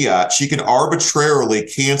executive fiat, she can arbitrarily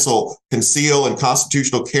cancel conceal and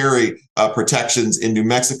constitutional carry protections in New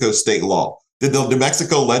Mexico state law. Did the New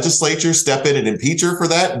Mexico legislature step in and impeach her for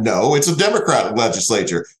that? No, it's a Democratic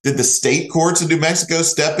legislature. Did the state courts in New Mexico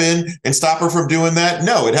step in and stop her from doing that?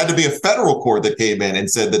 No, it had to be a federal court that came in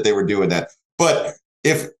and said that they were doing that. But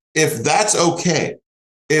if that's okay,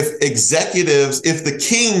 if the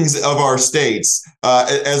kings of our states,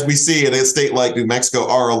 as we see in a state like New Mexico,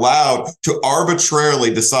 are allowed to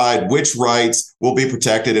arbitrarily decide which rights will be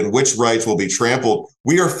protected and which rights will be trampled,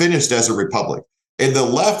 we are finished as a republic. And the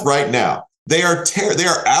left right now, they are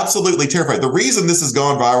absolutely terrified. The reason this has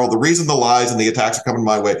gone viral, the reason the lies and the attacks are coming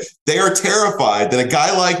my way, they are terrified that a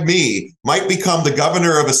guy like me might become the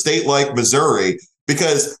governor of a state like Missouri,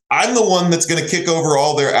 because I'm the one that's going to kick over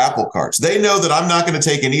all their apple carts. They know that I'm not going to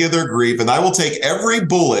take any of their grief, and I will take every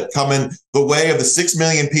bullet coming the way of the 6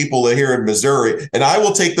 million people here in Missouri, and I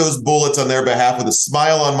will take those bullets on their behalf with a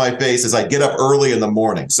smile on my face as I get up early in the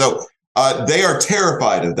morning. So they are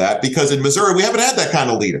terrified of that, because in Missouri, we haven't had that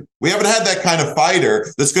kind of leader. We haven't had that kind of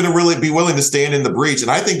fighter that's going to really be willing to stand in the breach.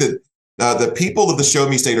 And I think that the people of the Show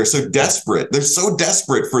Me State are so desperate. They're so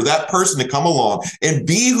desperate for that person to come along and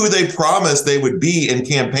be who they promised they would be in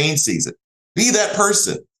campaign season. Be that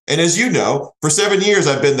person. And as you know, for 7 years,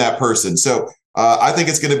 I've been that person. So I think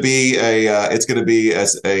it's going to be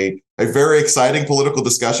a very exciting political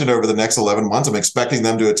discussion over the next 11 months. I'm expecting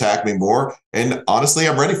them to attack me more. And honestly,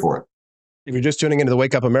 I'm ready for it. If you're just tuning into the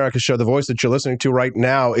Wake Up America show, the voice that you're listening to right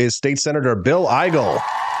now is State Senator Bill Eigel.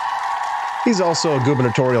 He's also a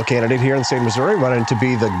gubernatorial candidate here in the state of Missouri, running to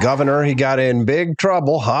be the governor. He got in big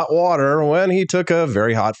trouble, hot water, when he took a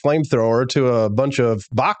very hot flamethrower to a bunch of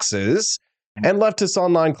boxes, and leftists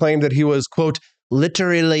online claimed that he was, quote,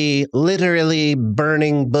 literally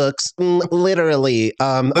burning books. Literally.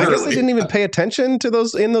 I guess they didn't even pay attention to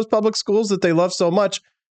those in those public schools that they love so much,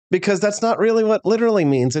 because that's not really what literally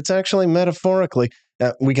means. It's actually metaphorically.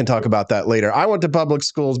 We can talk about that later. I went to public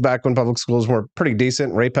schools back when public schools were pretty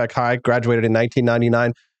decent. Ray-Pec High, graduated in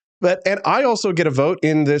 1999. And I also get a vote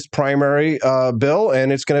in this primary bill,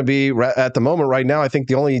 and it's going to be, at the moment right now, I think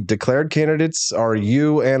the only declared candidates are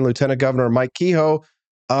you and Lieutenant Governor Mike Kehoe.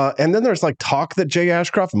 And then there's like talk that Jay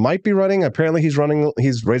Ashcroft might be running. Apparently he's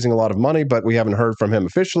raising a lot of money, but we haven't heard from him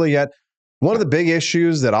officially yet. One of the big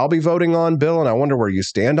issues that I'll be voting on, Bill, and I wonder where you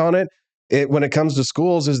stand on it, when it comes to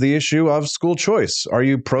schools, is the issue of school choice. Are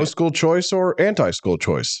you pro-school choice or anti-school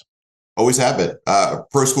choice? Always have been.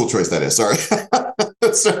 Pro-school choice, that is. Sorry.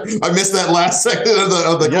 I missed that last second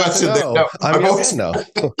of the question. No.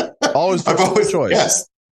 Always pro-school choice. Yes.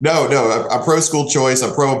 No, I'm pro-school choice.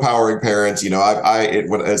 I'm pro-empowering parents. You know,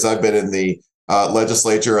 as I've been in the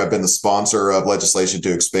legislature. I've been the sponsor of legislation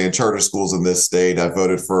to expand charter schools in this state. I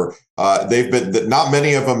voted for, not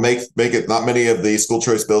many of them make it, not many of the school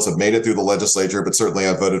choice bills have made it through the legislature, but certainly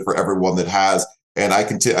I voted for everyone that has. And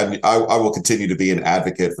I will continue to be an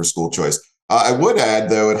advocate for school choice. I would add,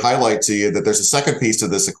 though, and highlight to you that there's a second piece to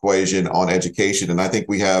this equation on education. And I think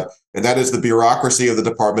we have, and that is the bureaucracy of the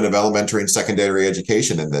Department of Elementary and Secondary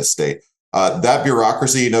Education in this state. That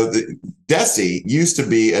bureaucracy, DESE used to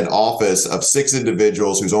be an office of 6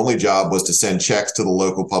 individuals whose only job was to send checks to the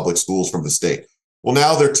local public schools from the state. Well,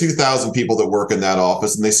 now there are 2,000 people that work in that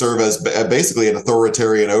office, and they serve as basically an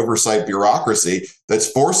authoritarian oversight bureaucracy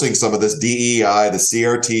that's forcing some of this DEI, the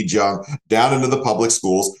CRT junk down into the public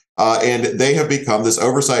schools. And they have become this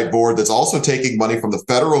oversight board that's also taking money from the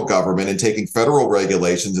federal government and taking federal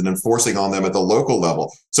regulations and enforcing on them at the local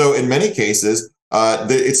level. So in many cases,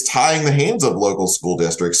 it's tying the hands of local school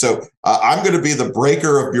districts. So I'm going to be the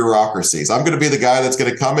breaker of bureaucracies. I'm going to be the guy that's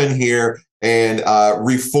going to come in here and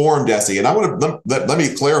reform DESE. And I want to let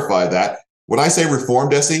me clarify that. When I say reform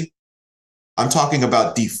DESE, I'm talking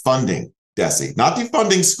about defunding DESE, not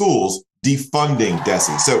defunding schools, defunding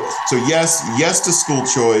DESE. So yes to school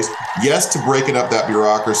choice, yes to breaking up that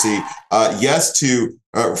bureaucracy, yes to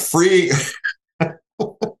free,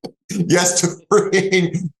 yes to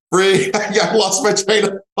freeing. Yeah, I lost my train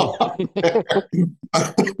of thought.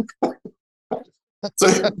 So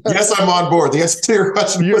yes, I'm on board. The answer to your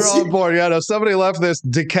question. You're on board. Yeah, no, somebody left this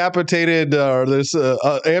decapitated or this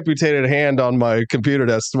amputated hand on my computer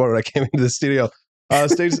desk this morning when I came into the studio.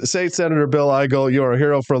 State Senator Bill Eigel, you're a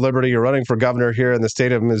hero for liberty. You're running for governor here in the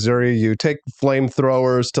state of Missouri. You take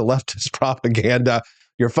flamethrowers to leftist propaganda.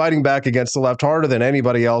 You're fighting back against the left harder than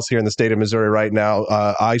anybody else here in the state of Missouri right now.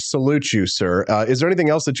 I salute you, sir. Is there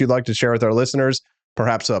anything else that you'd like to share with our listeners?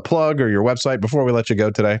 Perhaps a plug or your website before we let you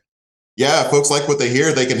go today? Yeah, folks like what they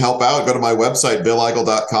hear, they can help out. Go to my website,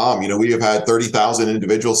 BillEigel.com. We have had 30,000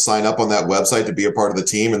 individuals sign up on that website to be a part of the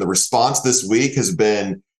team. And the response this week has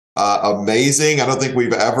been amazing. I don't think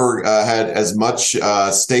we've ever had as much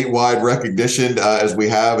statewide recognition as we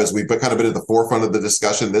have, as we've kind of been at the forefront of the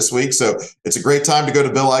discussion this week. So it's a great time to go to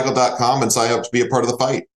BillEigel.com and sign up to be a part of the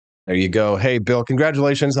fight. There you go. Hey, Bill,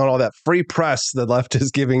 congratulations on all that free press the left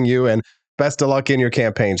is giving you, and best of luck in your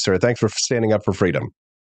campaign, sir. Thanks for standing up for freedom.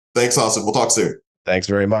 Thanks, Austin. We'll talk soon. Thanks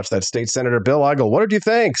very much. That's State Senator Bill Eigel. What did you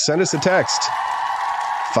think? Send us a text.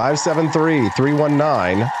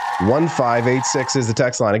 573-319-1586 is the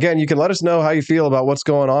text line. Again, you can let us know how you feel about what's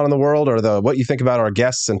going on in the world or what you think about our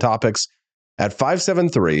guests and topics at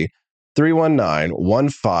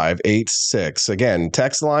 573-319-1586. Again,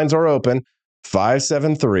 text lines are open.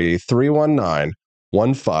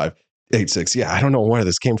 573-319-1586. Yeah, I don't know where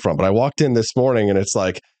this came from, but I walked in this morning and it's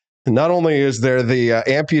like, not only is there the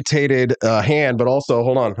amputated hand, but also,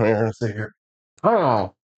 hold on. Let's see here.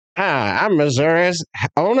 Oh, I'm Missouri's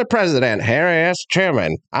only president, Harry S.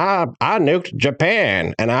 Truman. I nuked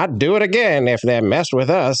Japan, and I'd do it again if they messed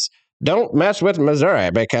with us. Don't mess with Missouri,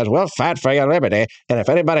 because we'll fight for your liberty, and if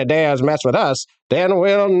anybody dares mess with us, then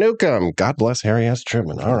we'll nuke them. God bless Harry S.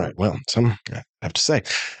 Truman. All right, well, I have to say.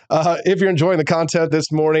 If you're enjoying the content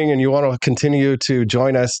this morning and you want to continue to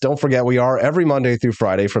join us, don't forget we are every Monday through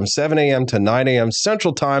Friday from 7 a.m. to 9 a.m.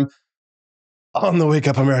 Central Time on the Wake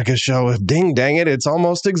Up America show. Ding, dang it, it's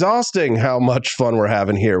almost exhausting how much fun we're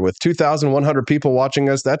having here. With 2,100 people watching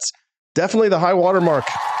us, that's definitely the high water mark.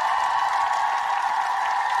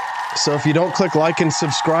 So if you don't click like and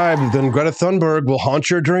subscribe, then Greta Thunberg will haunt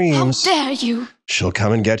your dreams. How dare you? She'll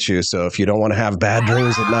come and get you. So if you don't want to have bad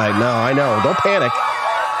dreams at night, no, I know, don't panic.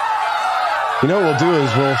 You know what we'll do is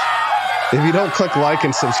if you don't click like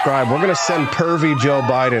and subscribe, we're going to send pervy Joe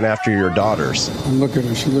Biden after your daughters. Look at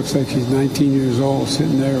her. She looks like she's 19 years old,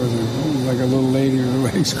 sitting there with her, like a little lady with her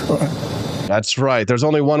legs crossed. That's right. There's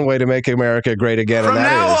only one way to make America great again, and that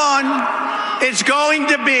is... From now on, it's going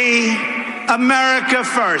to be America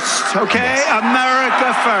first, okay? Yes.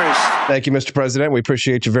 America first. Thank you, Mr. President. We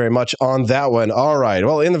appreciate you very much on that one. All right.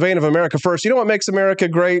 Well, in the vein of America first, you know what makes America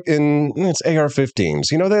great? It's AR-15s.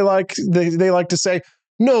 They like to say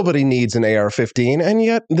nobody needs an AR-15, and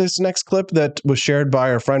yet this next clip that was shared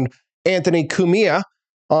by our friend Anthony Cumia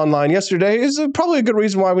online yesterday is probably a good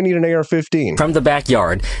reason why we need an AR-15. From the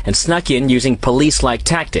backyard and snuck in using police-like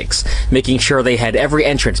tactics, making sure they had every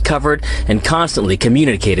entrance covered and constantly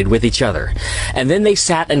communicated with each other. And then they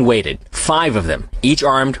sat and waited, 5 of them, each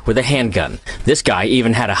armed with a handgun. This guy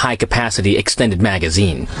even had a high-capacity extended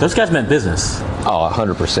magazine. Those guys meant business. Oh,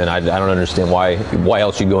 100%. I don't understand why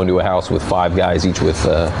else you go into a house with 5 guys, each with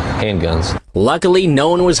handguns. Luckily, no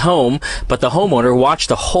one was home, but the homeowner watched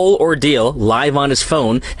the whole ordeal live on his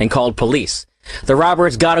phone and called police. The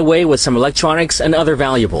robbers got away with some electronics and other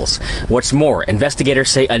valuables. What's more, investigators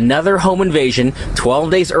say another home invasion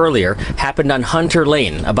 12 days earlier happened on Hunter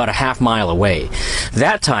Lane, about a half-mile away.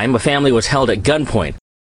 That time, a family was held at gunpoint.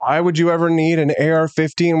 Why would you ever need an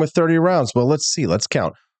AR-15 with 30 rounds? Well, let's see. Let's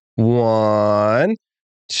count. 1,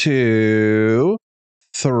 2,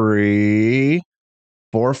 3,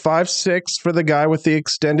 4, 5, 6 for the guy with the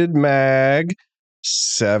extended mag.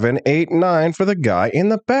 7, 8, 9 for the guy in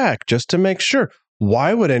the back, just to make sure.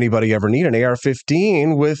 Why would anybody ever need an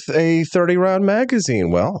AR-15 with a 30-round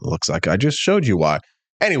magazine? Well, it looks like I just showed you why.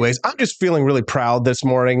 Anyways, I'm just feeling really proud this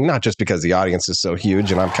morning, not just because the audience is so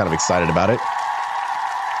huge and I'm kind of excited about it.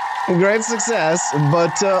 Great success,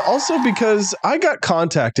 but also because I got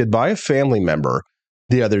contacted by a family member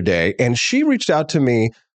the other day, and she reached out to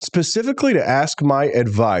me specifically to ask my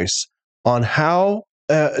advice on how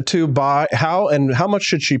to buy, how much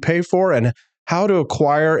should she pay for, and how to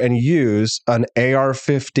acquire and use an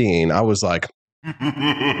AR-15. I was like,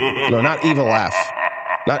 no, not evil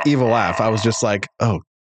laugh. I was just like, oh,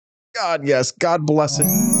 God, yes, God bless it.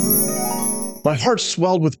 My heart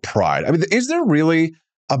swelled with pride. I mean, is there really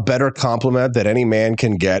a better compliment that any man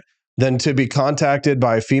can get than to be contacted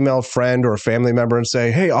by a female friend or a family member and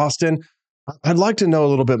say, hey, Austin, I'd like to know a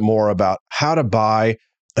little bit more about how to buy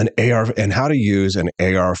an AR and how to use an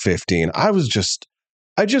AR-15.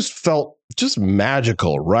 I just felt just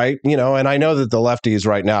magical, right? You know, and I know that the lefties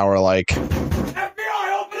right now are like,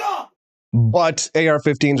 FBI, open up! But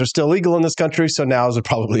AR-15s are still legal in this country, so now is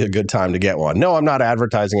probably a good time to get one. No, I'm not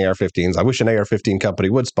advertising AR-15s. I wish an AR-15 company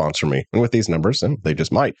would sponsor me. And with these numbers, and they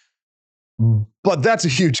just might. But that's a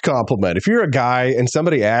huge compliment. If you're a guy and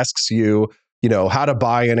somebody asks you, you know, how to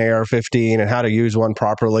buy an AR-15 and how to use one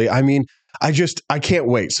properly, I mean, I can't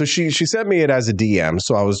wait. So she sent me it as a DM.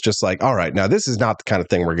 So I was just like, all right, now this is not the kind of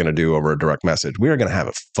thing we're going to do over a direct message. We are going to have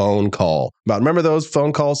a phone call. Remember those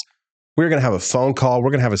phone calls? We're going to have a phone call. We're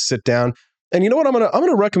going to have a sit down. And you know what? I'm going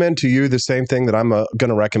to recommend to you the same thing that I'm going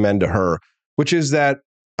to recommend to her, which is that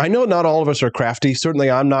I know not all of us are crafty. Certainly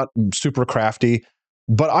I'm not super crafty,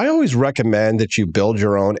 but I always recommend that you build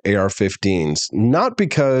your own AR-15s, not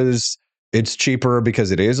because it's cheaper,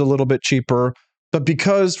 because it is a little bit cheaper, but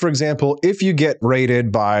because, for example, if you get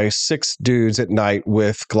raided by 6 dudes at night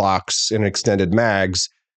with Glocks and extended mags,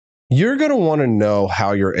 you're going to want to know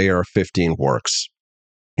how your AR-15 works.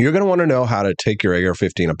 You're going to want to know how to take your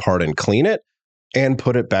AR-15 apart and clean it and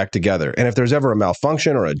put it back together. And if there's ever a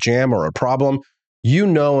malfunction or a jam or a problem, you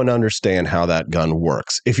know and understand how that gun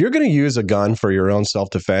works. If you're going to use a gun for your own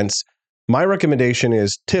self-defense, my recommendation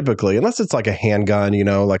is typically, unless it's like a handgun, you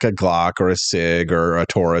know, like a Glock or a SIG or a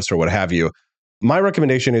Taurus or what have you, my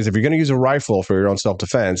recommendation is if you're going to use a rifle for your own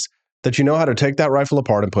self-defense, that you know how to take that rifle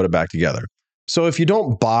apart and put it back together. So if you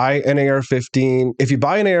don't buy an AR-15, if you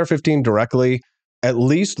buy an AR-15 directly, at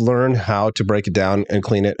least learn how to break it down and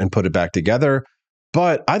clean it and put it back together.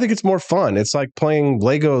 But I think it's more fun. It's like playing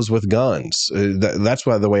Legos with guns. That's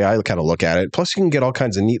why the way I kind of look at it. Plus, you can get all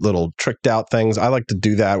kinds of neat little tricked out things. I like to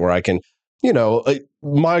do that where I can, you know,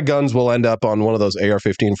 my guns will end up on one of those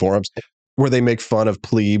AR-15 forums where they make fun of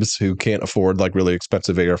plebes who can't afford like really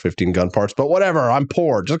expensive AR-15 gun parts. But whatever, I'm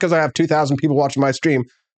poor. Just because I have 2,000 people watching my stream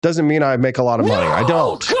doesn't mean I make a lot of money. I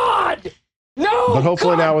don't. God! No! But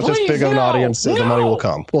hopefully God, now with this big of an audience, the money will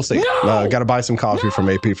come. We'll see. Got to buy some coffee from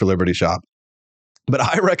AP for Liberty Shop. But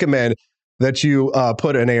I recommend that you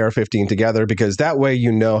put an AR-15 together because that way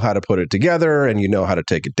you know how to put it together and you know how to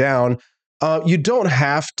take it down. You don't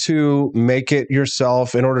have to make it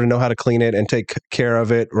yourself in order to know how to clean it and take care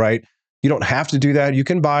of it, right? You don't have to do that. You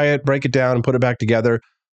can buy it, break it down, and put it back together.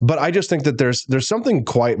 But I just think that there's something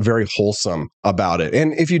quite very wholesome about it.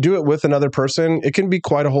 And if you do it with another person, it can be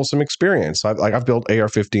quite a wholesome experience. I've built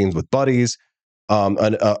AR-15s with buddies,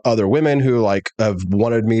 and other women who like have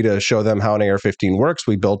wanted me to show them how an AR-15 works.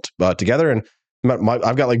 We built together, and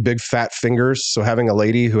I've got like big fat fingers. So having a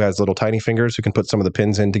lady who has little tiny fingers who can put some of the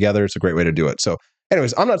pins in together, it's a great way to do it. So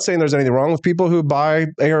anyways, I'm not saying there's anything wrong with people who buy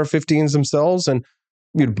AR-15s themselves and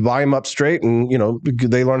you buy them up straight and, you know,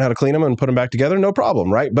 they learn how to clean them and put them back together. No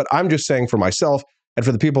problem, right? But I'm just saying for myself and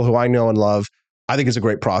for the people who I know and love, I think it's a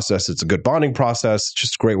great process. It's a good bonding process. It's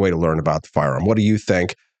just a great way to learn about the firearm. What do you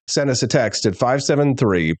think? Send us a text at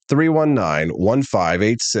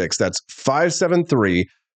 573-319-1586. That's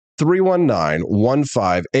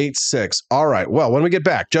 573-319-1586. All right. Well, when we get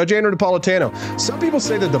back, Judge Andrew Napolitano. Some people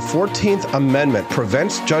say that the 14th Amendment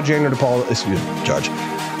prevents Judge Andrew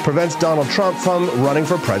Napolitano, prevents Donald Trump from running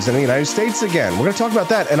for president of the United States again. We're going to talk about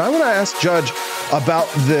that. And I want to ask Judge about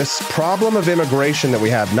this problem of immigration that we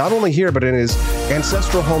have, not only here, but in his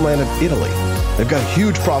ancestral homeland of Italy. They've got a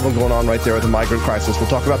huge problem going on right there with the migrant crisis. We'll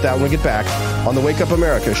talk about that when we get back on the Wake Up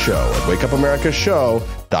America Show at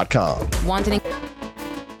wakeupAmericaShow.com.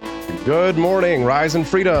 Good morning, Rise and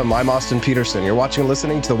Freedom. I'm Austin Peterson. You're watching and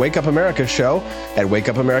listening to the Wake Up America Show at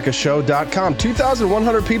wakeupAmericaShow.com.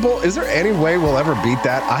 2,100 people. Is there any way we'll ever beat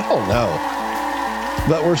that? I don't know.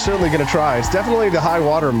 But we're certainly going to try. It's definitely the high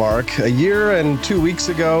water mark. A year and 2 weeks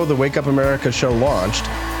ago, the Wake Up America Show launched.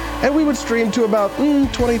 And we would stream to about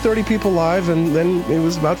 20, 30 people live. And then it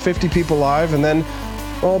was about 50 people live. And then,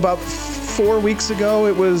 about 4 weeks ago,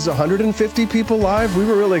 it was 150 people live. We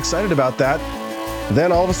were really excited about that.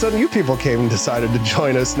 Then all of a sudden, you people came and decided to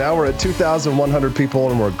join us. Now we're at 2,100 people,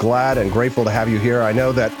 and we're glad and grateful to have you here. I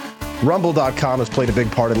know that Rumble.com has played a big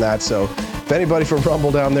part in that. So if anybody from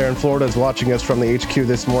Rumble down there in Florida is watching us from the HQ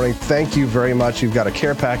this morning, thank you very much. You've got a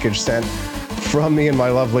care package sent from me and my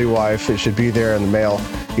lovely wife. It should be there in the mail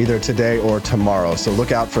either today or tomorrow. So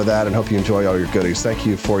look out for that and hope you enjoy all your goodies. Thank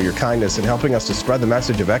you for your kindness in helping us to spread the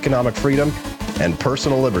message of economic freedom and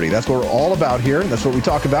personal liberty. That's what we're all about here. That's what we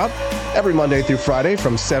talk about every Monday through Friday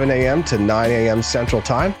from 7 a.m. to 9 a.m. Central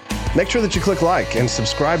Time. Make sure that you click like and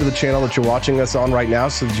subscribe to the channel that you're watching us on right now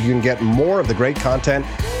so that you can get more of the great content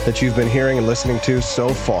that you've been hearing and listening to so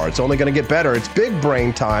far. It's only going to get better. It's big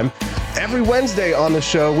brain time. Every Wednesday on the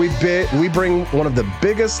show, we bring one of the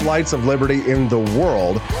biggest lights of liberty in the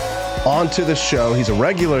world onto the show. He's a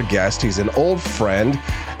regular guest. He's an old friend.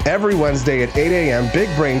 Every Wednesday at 8 a.m.,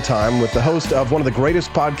 Big Brain Time with the host of one of the greatest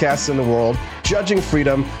podcasts in the world, Judging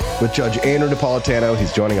Freedom, with Judge Andrew Napolitano.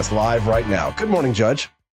 He's joining us live right now. Good morning, Judge.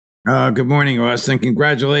 Good morning, Austin.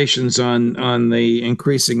 Congratulations on the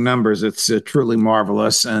increasing numbers. It's truly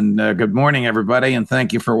marvelous. And good morning, everybody, and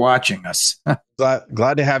thank you for watching us.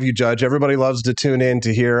 Glad to have you, Judge. Everybody loves to tune in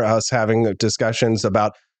to hear us having discussions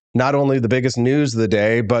about not only the biggest news of the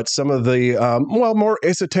day, but some of the, more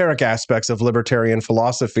esoteric aspects of libertarian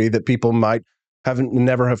philosophy that people might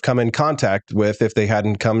never have come in contact with if they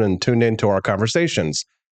hadn't come and tuned into our conversations.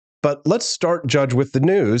 But let's start, Judge, with the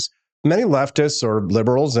news. Many leftists or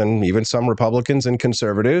liberals and even some Republicans and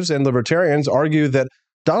conservatives and libertarians argue that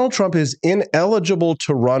Donald Trump is ineligible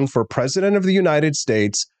to run for president of the United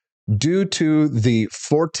States due to the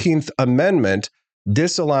 14th Amendment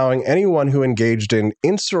disallowing anyone who engaged in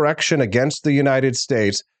insurrection against the United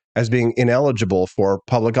States as being ineligible for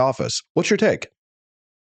public office. What's your take?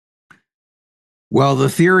 Well, the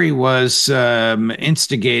theory was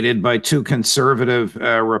instigated by two conservative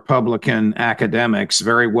Republican academics,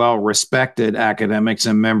 very well-respected academics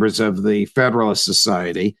and members of the Federalist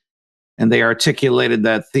Society. And they articulated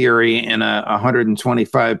that theory in a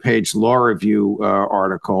 125-page law review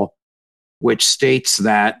article, which states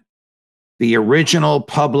that the original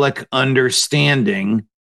public understanding,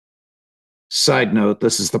 side note,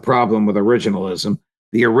 this is the problem with originalism,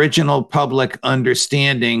 the original public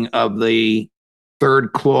understanding of the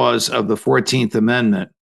third clause of the 14th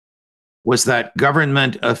Amendment was that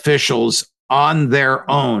government officials on their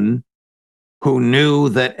own who knew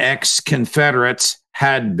that ex-Confederates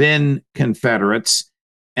had been Confederates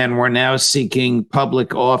and were now seeking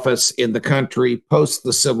public office in the country post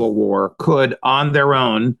the Civil War could, on their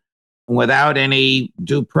own, without any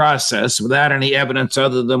due process, without any evidence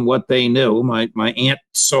other than what they knew. My aunt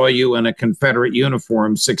saw you in a Confederate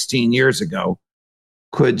uniform 16 years ago,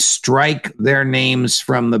 could strike their names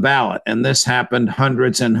from the ballot. And this happened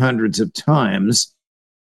hundreds and hundreds of times.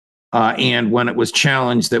 And when it was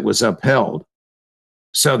challenged, it was upheld.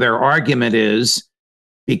 So their argument is,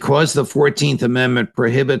 because the 14th Amendment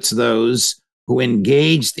prohibits those who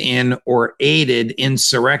engaged in or aided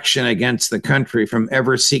insurrection against the country from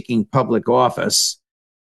ever seeking public office,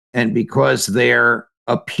 and because there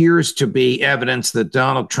appears to be evidence that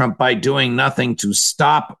Donald Trump, by doing nothing to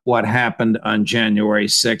stop what happened on January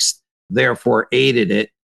 6th, therefore aided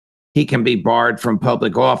it, he can be barred from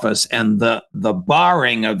public office. And the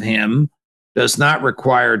barring of him does not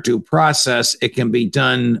require due process. It can be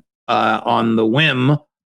done on the whim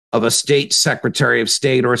of a state secretary of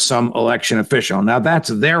state or some election official. Now, that's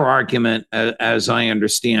their argument as I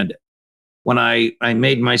understand it. When I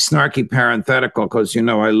made my snarky parenthetical, because, you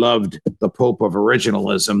know, I loved the Pope of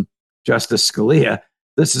originalism, Justice Scalia,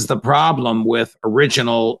 this is the problem with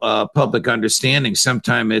original public understanding.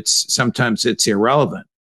 Sometimes it's irrelevant.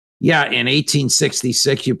 Yeah, in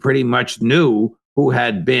 1866, you pretty much knew who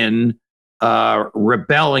had been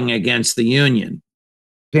rebelling against the Union.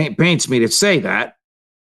 Pains me to say that,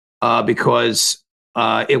 because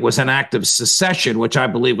it was an act of secession, which I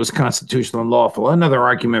believe was constitutional and lawful. Another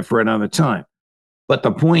argument for another time. But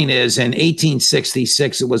the point is, in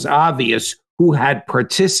 1866, it was obvious who had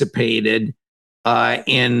participated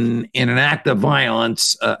in an act of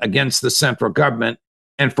violence against the central government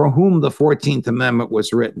and for whom the 14th Amendment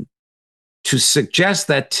was written. To suggest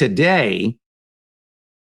that today,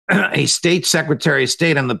 a state secretary of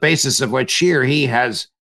state, on the basis of what she or he has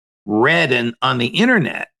read on the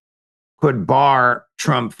internet, could bar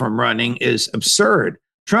Trump from running is absurd.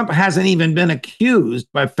 Trump hasn't even been accused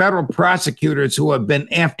by federal prosecutors who have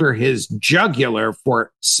been after his jugular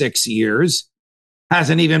for 6 years,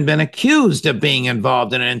 hasn't even been accused of being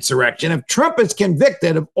involved in an insurrection. If Trump is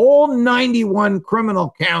convicted of all 91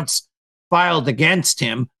 criminal counts filed against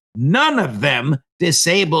him, none of them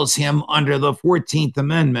disables him under the 14th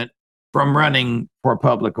Amendment from running for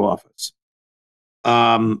public office.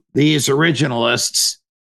 These originalists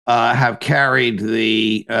have carried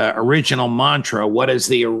the original mantra. What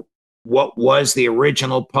was the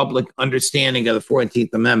original public understanding of the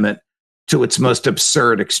 14th Amendment to its most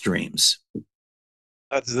absurd extremes?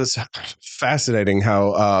 That's fascinating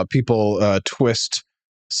how people twist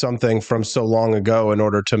something from so long ago in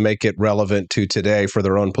order to make it relevant to today for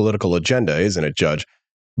their own political agenda, isn't it, Judge?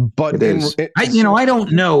 But it is. I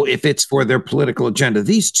don't know if it's for their political agenda.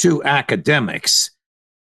 These two academics,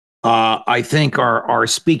 I think, are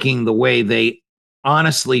speaking the way they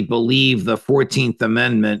honestly believe the 14th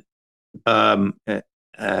Amendment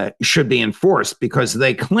should be enforced, because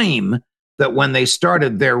they claim that when they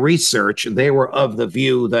started their research, they were of the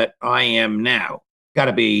view that I am now. Got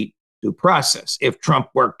to be due process. If Trump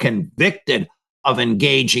were convicted of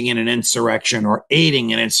engaging in an insurrection or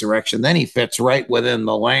aiding an insurrection, then he fits right within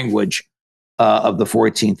the language of the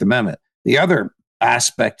 14th Amendment. The other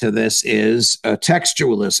aspect to this is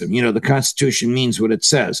textualism. You know, the Constitution means what it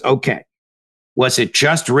says. Okay. Was it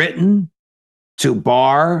just written to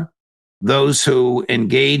bar those who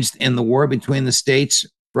engaged in the war between the states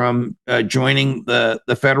from joining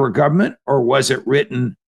the federal government, or was it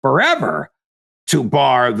written forever to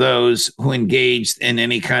bar those who engaged in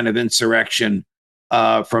any kind of insurrection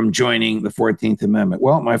from joining the 14th Amendment?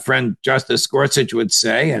 Well, my friend Justice Gorsuch would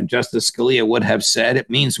say, and Justice Scalia would have said, it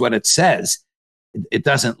means what it says. It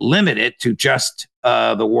doesn't limit it to just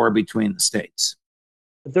the war between the states.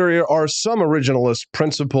 There are some originalist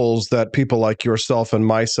principles that people like yourself and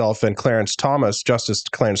myself and Justice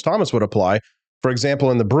Clarence Thomas would apply. For example,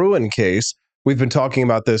 in the Bruen case, we've been talking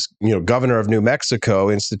about this, governor of New Mexico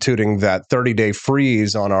instituting that 30-day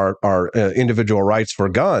freeze on our individual rights for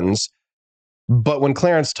guns. But when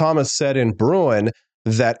Clarence Thomas said in Bruen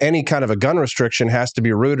that any kind of a gun restriction has to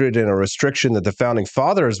be rooted in a restriction that the founding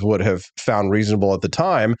fathers would have found reasonable at the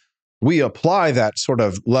time, we apply that sort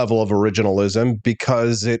of level of originalism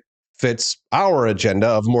because it fits our agenda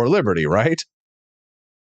of more liberty, right?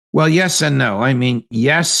 Well, yes and no. I mean,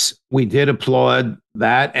 yes, we did applaud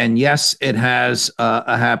that. And yes, it has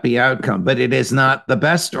a happy outcome, but it is not the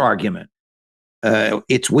best argument.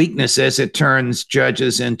 Its weakness is it turns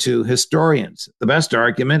judges into historians. The best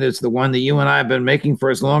argument is the one that you and I have been making for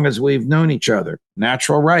as long as we've known each other.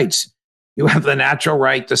 Natural rights. You have the natural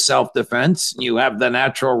right to self-defense. You have the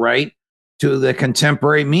natural right to the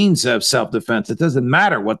contemporary means of self-defense. It doesn't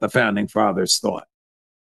matter what the founding fathers thought.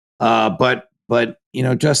 But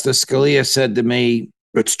Justice Scalia said to me,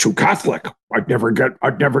 "It's too Catholic. I'd never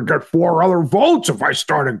get 4 other votes if I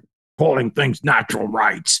started calling things natural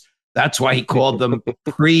rights." That's why he called them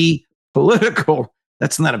pre-political.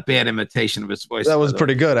 That's not a bad imitation of his voice. That was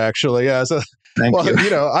pretty good, actually. Yeah. So, Thank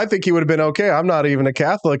you. I think he would have been okay. I'm not even a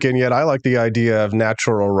Catholic, and yet I like the idea of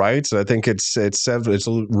natural rights. I think it's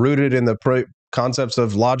rooted in the concepts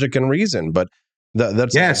of logic and reason. But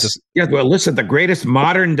that's yes. Well, listen, the greatest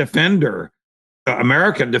modern defender,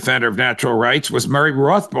 American defender of natural rights, was Murray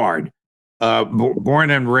Rothbard. Born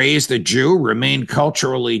and raised a Jew, remained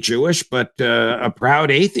culturally Jewish, but a proud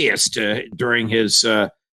atheist during his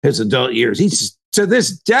adult years. He's, to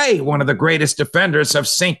this day, one of the greatest defenders of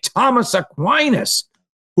St. Thomas Aquinas,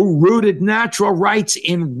 who rooted natural rights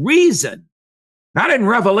in reason, not in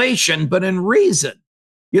revelation, but in reason.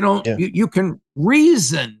 You can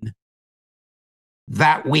reason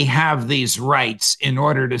that we have these rights in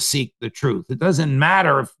order to seek the truth. It doesn't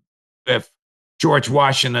matter if George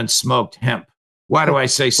Washington smoked hemp. Why do I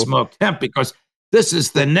say smoked hemp? Because this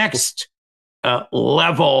is the next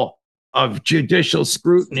level of judicial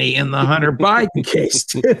scrutiny in the Hunter Biden case.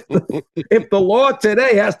 If the law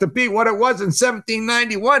today has to be what it was in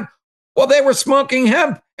 1791, well, they were smoking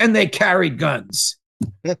hemp and they carried guns.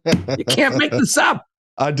 You can't make this up.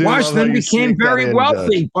 I do. Washington became very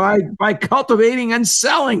wealthy by cultivating and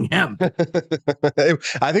selling hemp.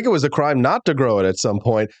 I think it was a crime not to grow it at some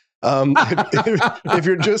point. If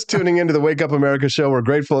you're just tuning into the Wake Up America show, we're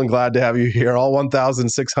grateful and glad to have you here. All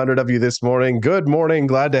 1,600 of you this morning. Good morning.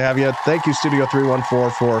 Glad to have you. Thank you, Studio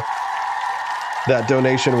 314, for that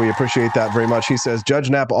donation. We appreciate that very much. He says,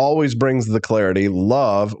 Judge Knapp always brings the clarity.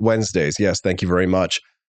 Love Wednesdays. Yes, thank you very much.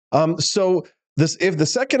 If the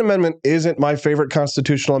Second Amendment isn't my favorite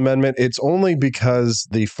constitutional amendment, it's only because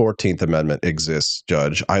the 14th Amendment exists,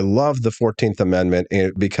 Judge. I love the 14th Amendment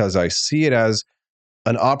because I see it as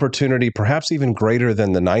an opportunity, perhaps even greater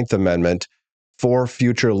than the 9th Amendment, for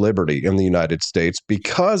future liberty in the United States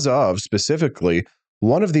because of specifically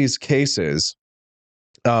one of these cases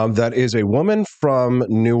that is a woman from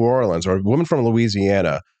New Orleans or a woman from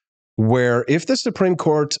Louisiana, where if the Supreme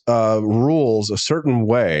Court rules a certain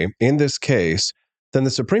way in this case, then the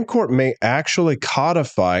Supreme Court may actually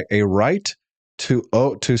codify a right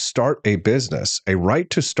to start a business, a right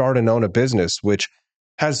to start and own a business, which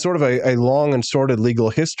has sort of a long and sordid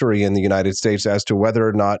legal history in the United States as to whether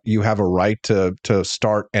or not you have a right to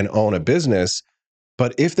start and own a business.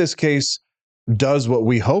 But if this case does what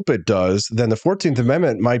we hope it does, then the 14th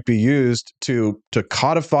Amendment might be used to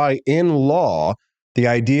codify in law the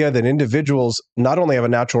idea that individuals not only have a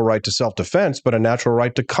natural right to self-defense, but a natural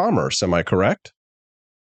right to commerce. Am I correct?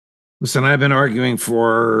 Listen, I've been arguing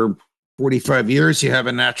for 45 years. You have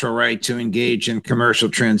a natural right to engage in commercial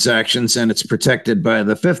transactions, and it's protected by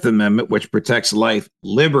the Fifth Amendment, which protects life,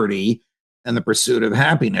 liberty, and the pursuit of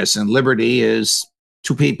happiness. And liberty is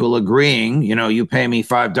two people agreeing, you pay me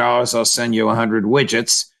 $5, I'll send you 100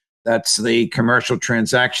 widgets. That's the commercial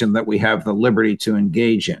transaction that we have the liberty to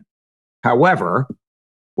engage in. However,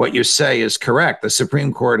 what you say is correct. The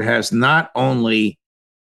Supreme Court has not only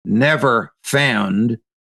never found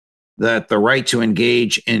that the right to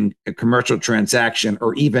engage in a commercial transaction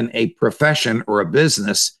or even a profession or a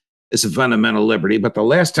business is a fundamental liberty, but the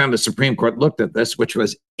last time the Supreme Court looked at this, which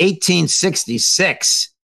was 1866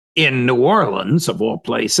 in New Orleans, of all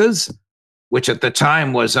places, which at the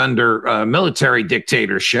time was under military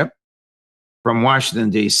dictatorship from Washington,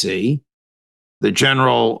 D.C., the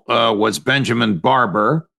general was Benjamin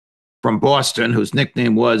Barber from Boston, whose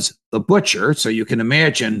nickname was the Butcher. So you can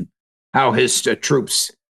imagine how his troops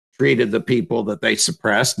treated the people that they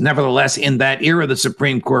suppressed. Nevertheless, in that era, the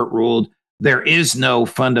Supreme Court ruled there is no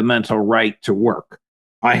fundamental right to work.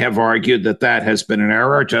 I have argued that that has been an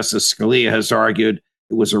error. Justice Scalia has argued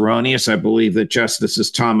it was erroneous. I believe that Justices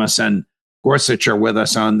Thomas and Gorsuch are with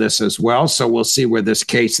us on this as well. So we'll see where this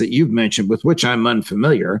case that you've mentioned, with which I'm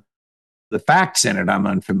unfamiliar, the facts in it I'm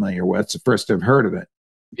unfamiliar with. It's the first I've heard of it.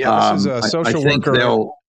 Yeah, this is a social worker.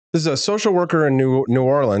 This is a social worker in New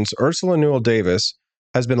Orleans. Ursula Newell Davis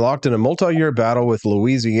has been locked in a multi-year battle with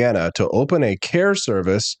Louisiana to open a care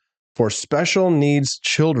service for special needs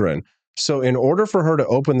children. So in order for her to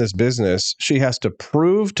open this business, she has to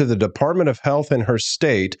prove to the Department of Health in her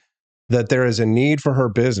state that there is a need for her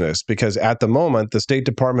business, because at the moment, the State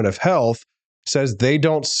Department of Health says they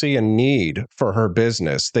don't see a need for her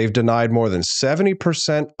business. They've denied more than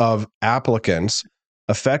 70% of applicants,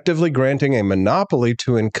 effectively granting a monopoly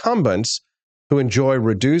to incumbents who enjoy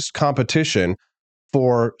reduced competition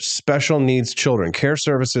for special needs children, care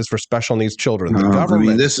services for special needs children. The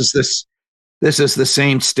government. This is the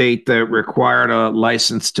same state that required a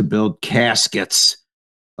license to build caskets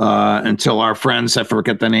until our friends, I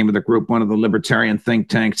forget the name of the group, one of the libertarian think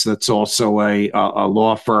tanks that's also a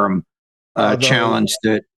law firm, challenged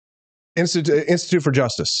it. Institute for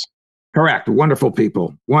Justice. Correct. Wonderful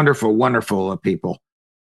people. Wonderful people.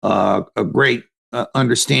 A great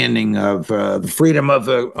understanding of the freedom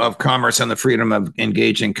of commerce and the freedom of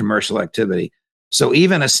engaging commercial activity. So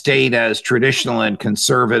even a state as traditional and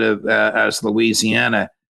conservative as Louisiana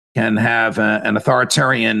can have an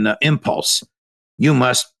authoritarian impulse. You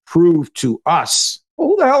must prove to us,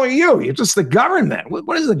 who the hell are you? You're just the government. What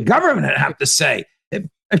does the government have to say?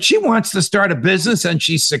 If she wants to start a business and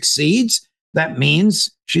she succeeds, that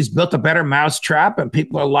means she's built a better mousetrap and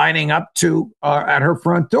people are lining up to at her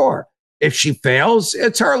front door. If she fails,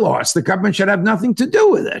 it's her loss. The government should have nothing to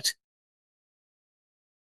do with it.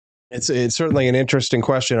 It's certainly an interesting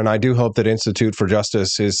question, and I do hope that Institute for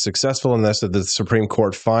Justice is successful in this, that the Supreme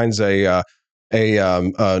Court finds an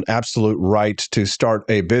absolute right to start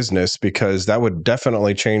a business, because that would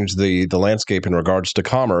definitely change the landscape in regards to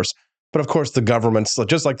commerce. But of course, the governments,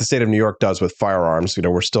 just like the state of New York does with firearms,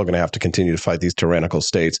 we're still going to have to continue to fight these tyrannical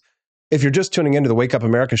states. If you're just tuning into the Wake Up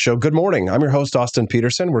America show, good morning. I'm your host, Austin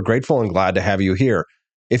Peterson. We're grateful and glad to have you here.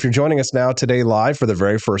 If you're joining us now today live for the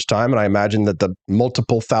very first time, and I imagine that the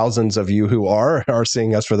multiple thousands of you who are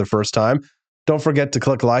seeing us for the first time, don't forget to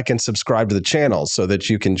click like and subscribe to the channel so that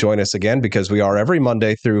you can join us again, because we are every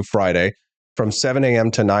Monday through Friday from 7 a.m.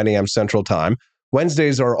 to 9 a.m. Central Time.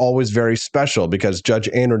 Wednesdays are always very special because Judge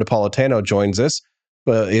Andrew Napolitano joins us.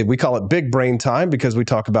 We call it Big Brain Time because we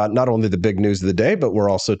talk about not only the big news of the day, but we're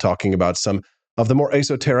also talking about some of the more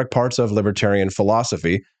esoteric parts of libertarian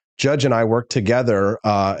philosophy. Judge and I worked together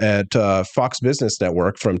at Fox Business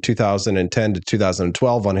Network from 2010 to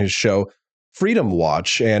 2012 on his show Freedom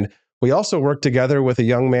Watch. And we also worked together with a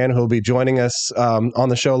young man who will be joining us on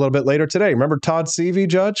the show a little bit later today. Remember Todd Seavey,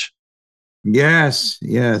 Judge? Yes.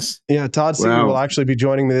 Yeah, Todd Seavey will actually be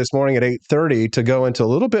joining me this morning at 8:30 to go into a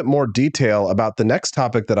little bit more detail about the next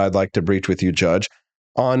topic that I'd like to breach with you, Judge,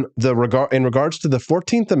 on in regards to the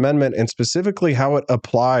 14th Amendment and specifically how it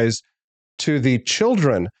applies to the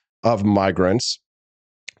children of migrants.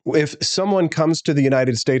 If someone comes to the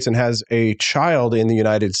United States and has a child in the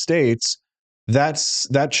United States,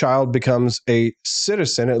 that child becomes a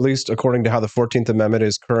citizen, at least according to how the 14th Amendment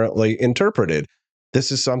is currently interpreted.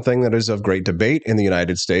 This is something that is of great debate in the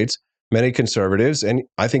United States. Many conservatives, and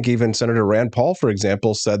I think even Senator Rand Paul, for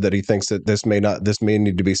example, said that he thinks that this may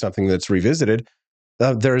need to be something that's revisited.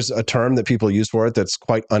 There's a term that people use for it that's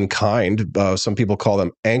quite unkind. Some people call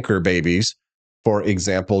them anchor babies, for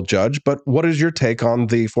example, Judge. But what is your take on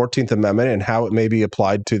the 14th Amendment and how it may be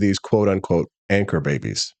applied to these quote unquote anchor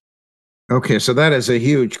babies? Okay, so that is a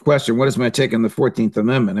huge question. What is my take on the 14th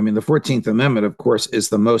Amendment? I mean, the 14th Amendment, of course, is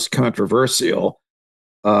the most controversial,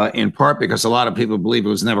 in part because a lot of people believe it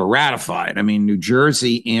was never ratified. I mean, New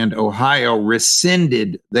Jersey and Ohio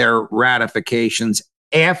rescinded their ratifications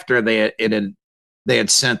after they had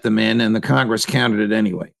sent them in, and the Congress counted it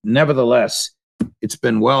anyway. Nevertheless, it's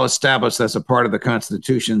been well established as a part of the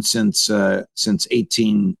Constitution since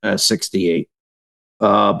 1868.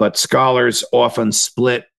 But scholars often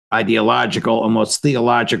split ideological, almost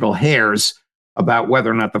theological hairs about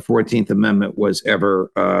whether or not the 14th Amendment was ever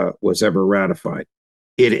ratified.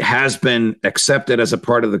 It has been accepted as a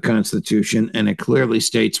part of the Constitution, and it clearly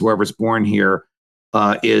states whoever's born here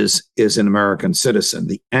is an American citizen.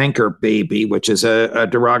 The anchor baby, which is a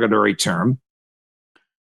derogatory term,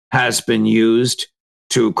 has been used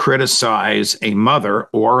to criticize a mother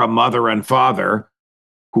or a mother and father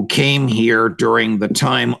who came here during the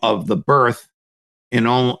time of the birth and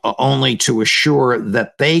only to assure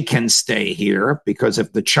that they can stay here, because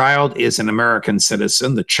if the child is an American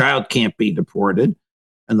citizen, the child can't be deported.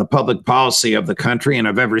 And the public policy of the country and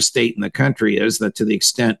of every state in the country is that to the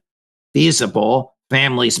extent feasible,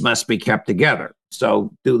 families must be kept together.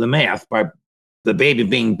 So do the math. By the baby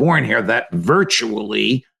being born here, that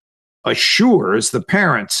virtually assures the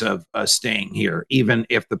parents of staying here, even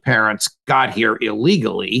if the parents got here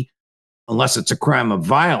illegally. Unless it's a crime of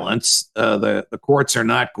violence, the courts are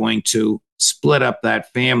not going to split up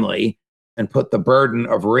that family and put the burden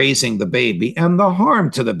of raising the baby and the harm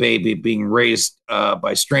to the baby being raised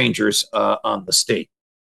by strangers on the state.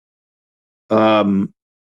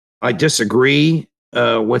 I disagree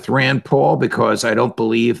with Rand Paul because I don't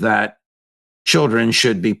believe that children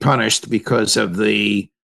should be punished because of the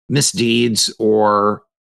misdeeds or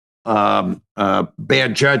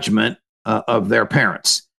bad judgment of their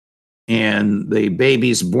parents. And the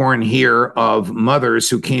babies born here of mothers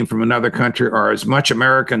who came from another country are as much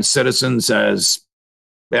American citizens as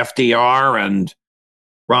FDR and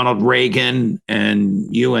Ronald Reagan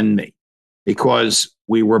and you and me, because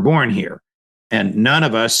we were born here. And none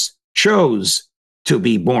of us chose to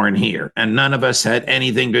be born here. And none of us had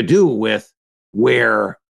anything to do with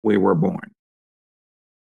where we were born.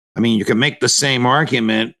 I mean, you can make the same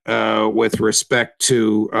argument with respect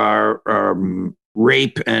to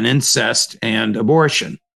rape and incest and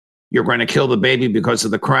abortion. You're going to kill the baby because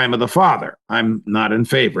of the crime of the father. I'm not in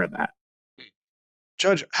favor of that.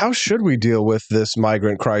 Judge, how should we deal with this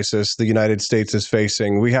migrant crisis the United States is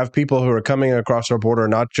facing? We have people who are coming across our border,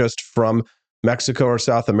 not just from Mexico or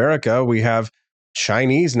South America. We have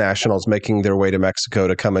Chinese nationals making their way to Mexico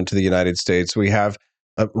to come into the United States. We have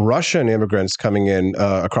Russian immigrants coming in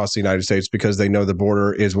across the United States because they know the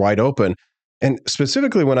border is wide open. And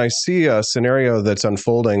specifically, when I see a scenario that's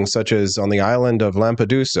unfolding, such as on the island of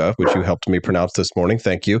Lampedusa, which you helped me pronounce this morning,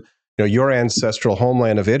 thank you. You know, your ancestral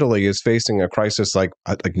homeland of Italy is facing a crisis like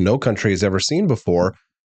no country has ever seen before,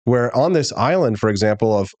 where on this island, for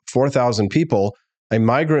example, of 4,000 people, a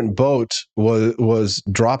migrant boat was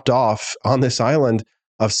dropped off on this island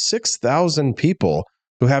of 6,000 people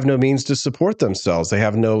who have no means to support themselves. They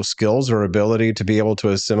have no skills or ability to be able to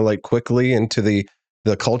assimilate quickly into the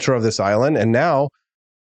culture of this island. And now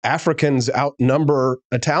Africans outnumber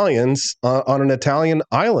Italians on an Italian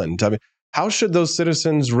island. I mean, how should those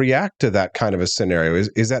citizens react to that kind of a scenario?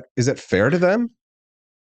 Is that fair to them?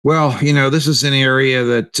 Well, this is an area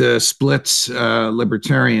that splits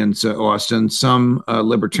libertarians, Austin. Some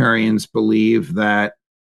libertarians believe that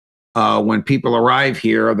when people arrive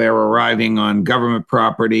here, they're arriving on government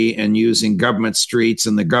property and using government streets,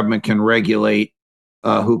 and the government can regulate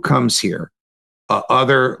who comes here.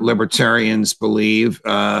 Other libertarians believe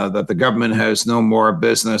that the government has no more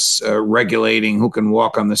business regulating who can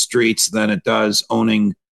walk on the streets than it does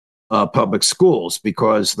owning public schools,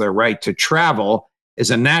 because the right to travel is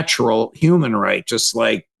a natural human right, just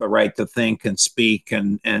like the right to think and speak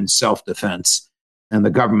and self-defense. And the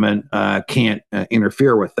government can't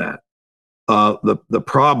interfere with that. The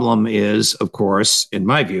problem is, of course, in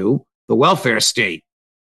my view, the welfare state.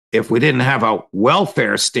 If we didn't have a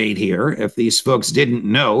welfare state here, if these folks didn't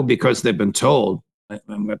know because they've been told,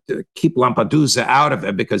 I'm going to keep Lampedusa out of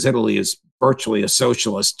it because Italy is virtually a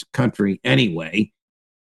socialist country anyway.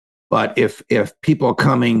 But if people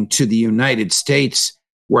coming to the United States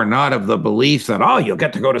were not of the belief that, oh, you'll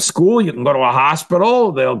get to go to school, you can go to a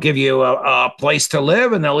hospital, they'll give you a place to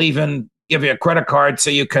live, and they'll even give you a credit card so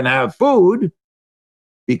you can have food,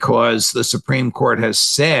 because the Supreme Court has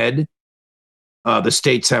said the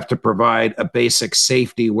states have to provide a basic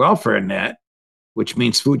safety welfare net, which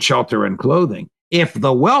means food, shelter, and clothing. If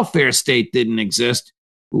the welfare state didn't exist,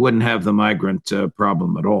 we wouldn't have the migrant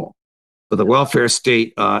problem at all. But the welfare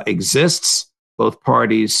state exists. Both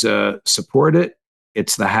parties support it.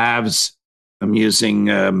 It's the haves. I'm using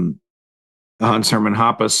Hans Hermann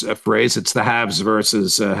Hoppe's phrase. It's the haves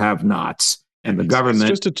versus have-nots. And the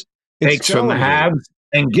government takes from the haves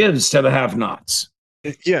and gives to the have-nots.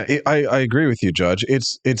 Yeah, I agree with you, Judge.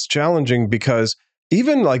 It's challenging because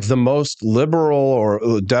even like the most liberal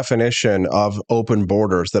or definition of open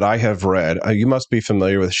borders that I have read, you must be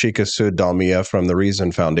familiar with Shika Sud Dalmia from the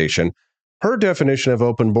Reason Foundation. Her definition of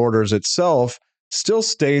open borders itself still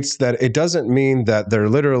states that it doesn't mean that there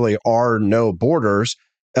literally are no borders.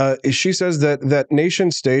 She says that nation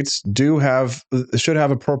states should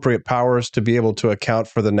have appropriate powers to be able to account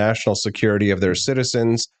for the national security of their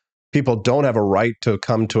citizens. People don't have a right to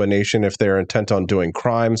come to a nation if they're intent on doing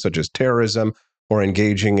crimes such as terrorism or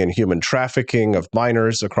engaging in human trafficking of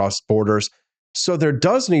minors across borders. So there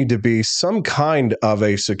does need to be some kind of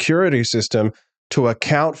a security system to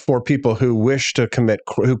account for people who wish to come to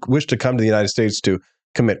the United States to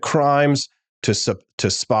commit crimes, to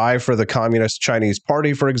spy for the Communist Chinese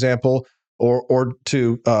Party, for example, or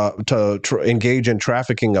to engage in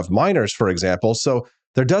trafficking of minors, for example. So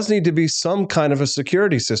there does need to be some kind of a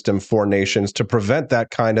security system for nations to prevent that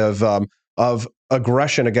kind of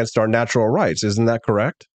aggression against our natural rights. Isn't that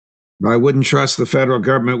correct? I wouldn't trust the federal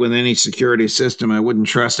government with any security system. I wouldn't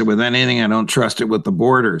trust it with anything. I don't trust it with the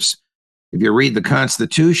borders. If you read the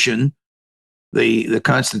Constitution, the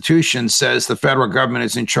Constitution says the federal government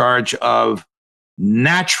is in charge of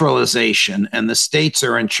naturalization and the states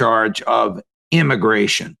are in charge of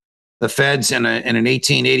immigration. The feds in an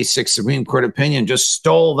 1886 Supreme Court opinion just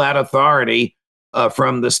stole that authority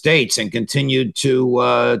from the states and continued to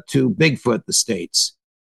Bigfoot the states.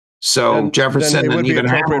 So and Jefferson then it would be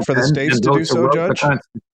appropriate for the states to do so, Judge?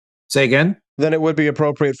 Say again? Then it would be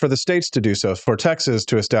appropriate for the states to do so, for Texas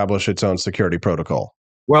to establish its own security protocol.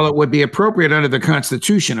 Well, it would be appropriate under the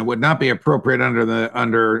Constitution. It would not be appropriate under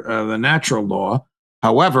the natural law.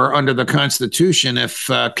 However, under the Constitution, if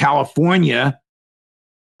California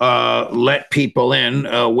let people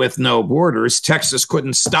in with no borders, Texas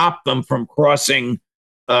couldn't stop them from crossing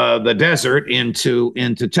the desert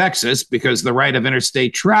into Texas, because the right of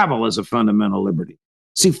interstate travel is a fundamental liberty.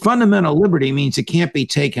 See, fundamental liberty means it can't be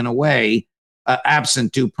taken away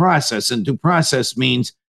absent due process. And due process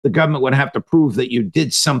means the government would have to prove that you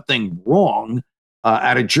did something wrong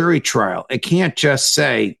at a jury trial. It can't just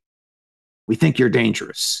say, we think you're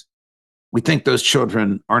dangerous. We think those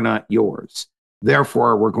children are not yours.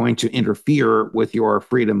 Therefore, we're going to interfere with your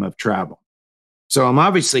freedom of travel. So I'm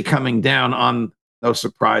obviously coming down on, no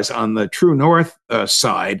surprise, on the true north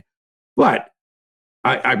side, but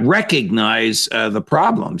I recognize the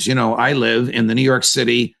problems. You know, I live in the New York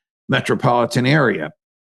City metropolitan area.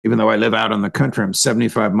 Even though I live out in the country, I'm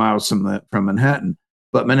 75 miles from Manhattan.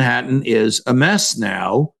 But Manhattan is a mess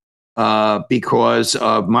now because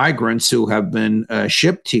of migrants who have been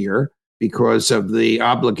shipped here because of the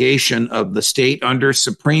obligation of the state under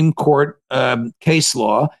Supreme Court case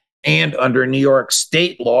law and under New York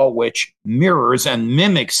state law, which mirrors and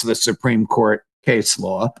mimics the Supreme Court case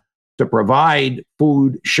law, to provide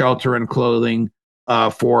food, shelter, and clothing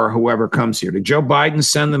for whoever comes here. Did Joe Biden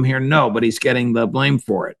send them here? No, but he's getting the blame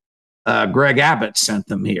for it. Greg Abbott sent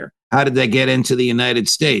them here. How did they get into the United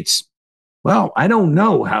States? Well, I don't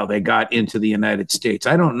know how they got into the United States.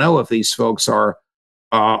 I don't know if these folks are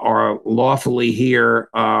lawfully here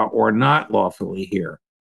or not lawfully here.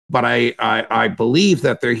 But I believe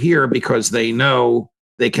that they're here because they know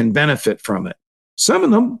they can benefit from it. Some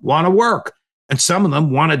of them want to work, and some of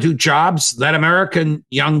them want to do jobs that American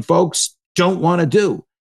young folks don't want to do.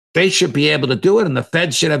 They should be able to do it, and the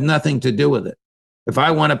Fed should have nothing to do with it. If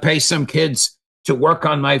I want to pay some kids to work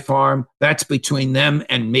on my farm, that's between them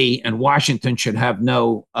and me, and Washington should have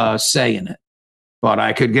no say in it. But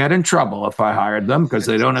I could get in trouble if I hired them because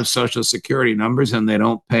they don't have Social Security numbers and they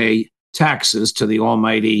don't pay taxes to the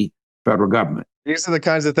almighty federal government. These are the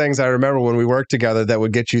kinds of things I remember when we worked together that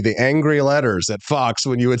would get you the angry letters at Fox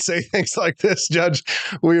when you would say things like this. Judge,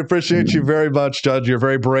 we appreciate you very much, Judge. You're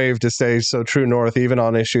very brave to stay so true north, even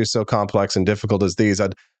on issues so complex and difficult as these.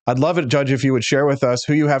 I'd love it, Judge, if you would share with us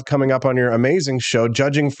who you have coming up on your amazing show,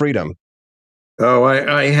 Judging Freedom. Oh,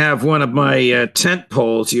 I have one of my tent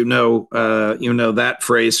poles. You know that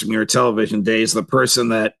phrase from your television days. The person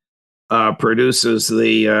that produces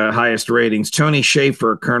the highest ratings, Tony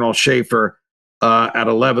Schaefer, Colonel Schaefer, at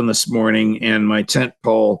 11 this morning, and my tent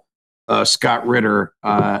pole, Scott Ritter,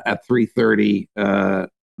 at 3:30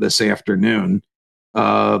 this afternoon.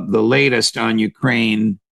 The latest on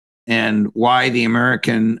Ukraine and why the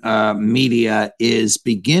American media is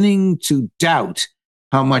beginning to doubt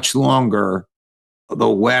how much longer the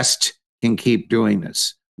West can keep doing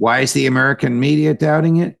this. Why is the American media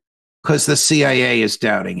doubting it? Because the CIA is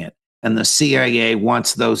doubting it. And the CIA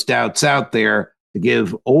wants those doubts out there to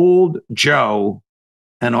give old Joe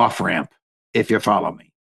an off-ramp, if you follow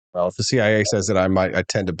me. Well, if the CIA says that, I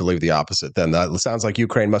tend to believe the opposite. Then that sounds like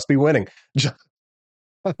Ukraine must be winning. Judge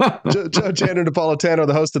Andrew Napolitano,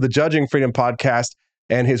 the host of the Judging Freedom podcast,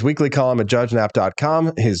 and his weekly column at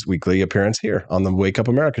judgenap.com, his weekly appearance here on the Wake Up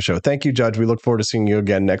America show. Thank you, Judge. We look forward to seeing you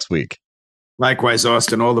again next week. Likewise,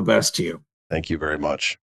 Austin. All the best to you. Thank you very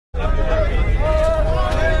much.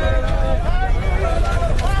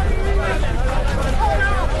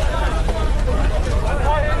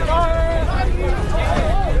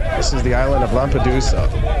 This is the island of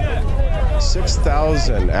Lampedusa.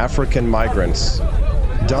 6,000 African migrants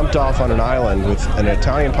dumped off on an island with an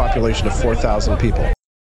Italian population of 4,000 people.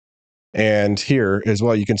 And here as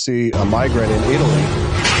well, you can see a migrant in Italy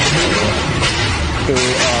who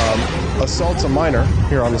assaults a minor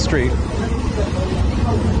here on the street,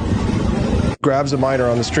 grabs a minor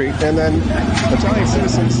on the street, and then Italian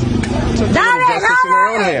citizens took justice in their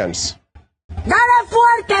own hands.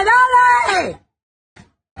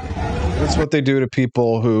 That's what they do to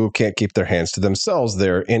people who can't keep their hands to themselves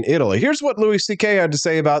there in Italy. Here's what Louis C.K. had to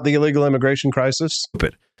say about the illegal immigration crisis.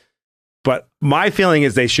 But my feeling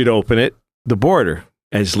is they should open the border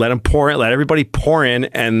and just let them pour in, let everybody pour in.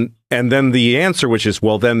 And then the answer, which is,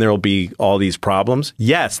 well, then there'll be all these problems.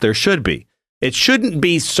 Yes, there should be. It shouldn't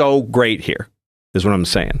be so great here, is what I'm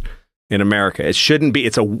saying. In America, it shouldn't be.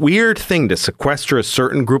 It's a weird thing to sequester a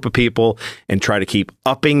certain group of people and try to keep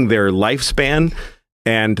upping their lifespan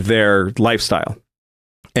and their lifestyle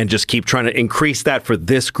and just keep trying to increase that for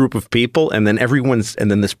this group of people. And then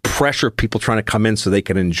and this pressure of people trying to come in so they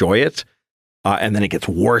can enjoy it. And then it gets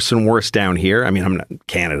worse and worse down here. I mean, I'm not in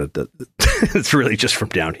Canada. It's really just from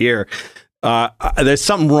down here. There's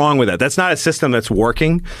something wrong with that. That's not a system that's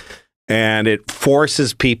working. And it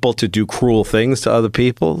forces people to do cruel things to other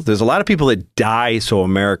people. There's a lot of people that die so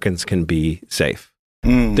Americans can be safe.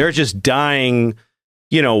 They're just dying,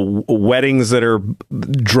 weddings that are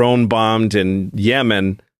drone bombed in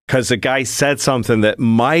Yemen because the guy said something that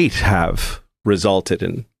might have resulted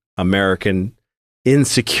in American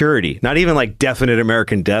insecurity. Not even like definite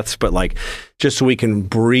American deaths, but like just so we can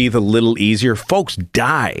breathe a little easier. Folks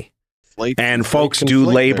die. And folks do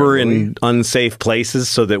labor in unsafe places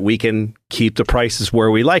so that we can keep the prices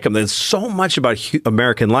where we like them. There's so much about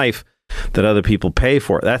American life that other people pay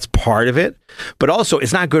for. That's part of it. But also,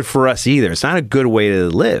 it's not good for us either. It's not a good way to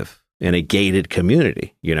live in a gated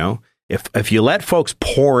community. If you let folks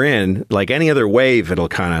pour in like any other wave, it'll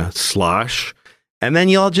kind of slosh. And then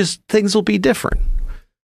things will be different.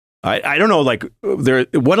 I don't know,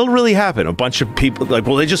 what'll really happen? A bunch of people,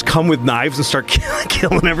 will they just come with knives and start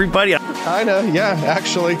killing everybody? Kinda, yeah,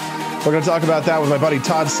 actually. We're going to talk about that with my buddy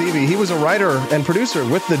Todd Seavey. He was a writer and producer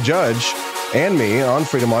with The Judge and me on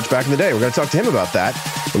Freedom Watch back in the day. We're going to talk to him about that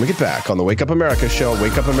when we get back on the Wake Up America Show,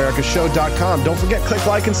 wakeupAmericaShow.com. Don't forget, click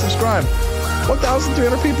like and subscribe.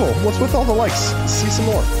 1,300 people. What's with all the likes? See some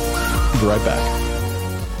more. Be right back.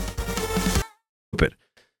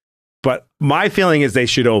 But my feeling is they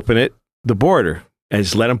should open it, the border, and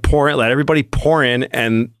just let them pour in, let everybody pour in.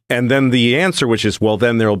 And then the answer, which is, well,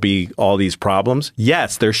 then there'll be all these problems.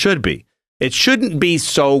 Yes, there should be. It shouldn't be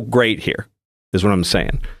so great here, is what I'm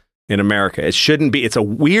saying. In America, it shouldn't be. It's a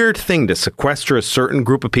weird thing to sequester a certain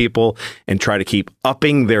group of people and try to keep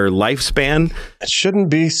upping their lifespan. It shouldn't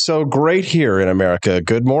be so great here in America.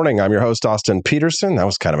 Good morning. I'm your host, Austin Peterson. That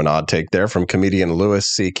was kind of an odd take there from comedian Louis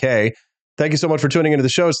C.K. Thank you so much for tuning into the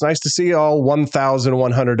show. It's nice to see all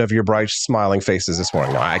 1,100 of your bright, smiling faces this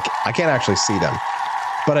morning. No, I can't actually see them,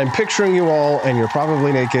 but I'm picturing you all, and you're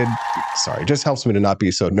probably naked. Sorry, it just helps me to not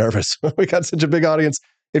be so nervous. We got such a big audience.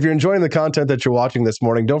 If you're enjoying the content that you're watching this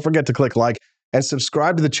morning, don't forget to click like and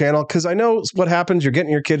subscribe to the channel, because I know what happens. You're getting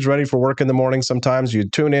your kids ready for work in the morning. Sometimes you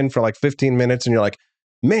tune in for like 15 minutes and you're like,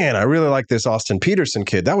 man, I really like this Austin Peterson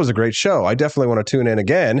kid. That was a great show. I definitely want to tune in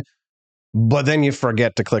again. But then you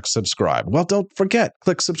forget to click subscribe. Well, don't forget.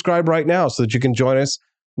 Click subscribe right now so that you can join us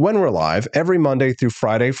when we're live every Monday through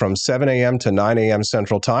Friday from 7 a.m. to 9 a.m.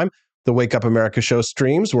 Central Time. The Wake Up America show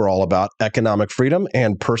streams. We're all about economic freedom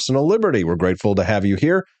and personal liberty. We're grateful to have you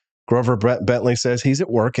here. Grover Bentley says he's at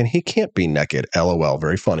work and he can't be naked. LOL.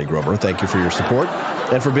 Very funny, Grover. Thank you for your support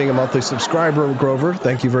and for being a monthly subscriber, Grover.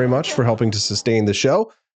 Thank you very much for helping to sustain the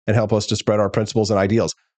show and help us to spread our principles and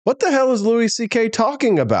ideals. What the hell is Louis C.K.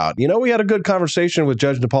 talking about? You know, we had a good conversation with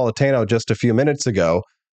Judge Napolitano just a few minutes ago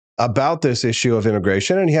about this issue of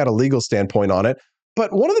immigration, and he had a legal standpoint on it.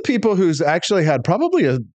 But one of the people who's actually had probably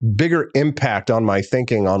a bigger impact on my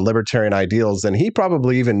thinking on libertarian ideals than he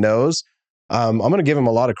probably even knows, I'm going to give him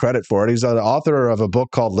a lot of credit for it. He's an author of a book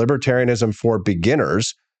called Libertarianism for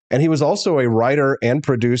Beginners, and he was also a writer and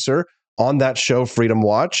producer on that show Freedom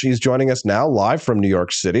Watch. He's joining us now live from New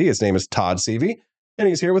York City. His name is Todd Seavey, and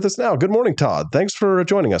he's here with us now. Good morning, Todd. Thanks for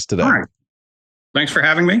joining us today. Hi. Thanks for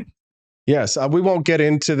having me. Yes, we won't get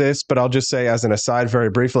into this, but I'll just say as an aside very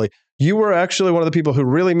briefly, you were actually one of the people who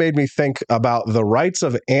really made me think about the rights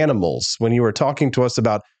of animals when you were talking to us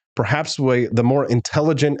about perhaps the more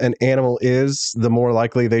intelligent an animal is, the more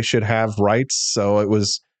likely they should have rights. So that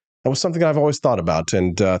was something I've always thought about,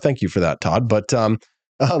 and thank you for that, Todd. But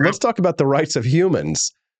let's talk about the rights of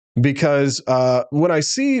humans, because when I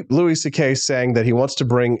see Louis C.K. saying that he wants to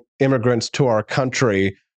bring immigrants to our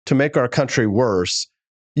country to make our country worse,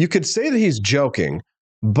 you could say that he's joking,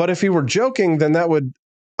 but if he were joking, then I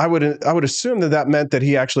would assume that meant that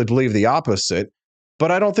he actually believed the opposite.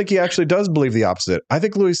 But I don't think he actually does believe the opposite. I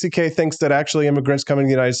think Louis C.K. thinks that actually immigrants coming to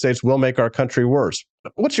the United States will make our country worse.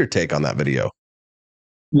 What's your take on that video?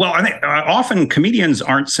 Well, I think often comedians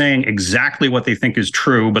aren't saying exactly what they think is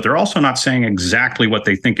true, but they're also not saying exactly what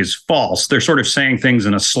they think is false. They're sort of saying things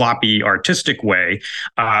in a sloppy, artistic way.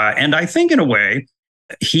 And I think in a way,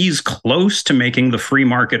 he's close to making the free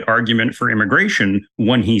market argument for immigration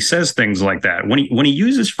when he says things like that. When he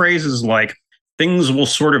uses phrases like things will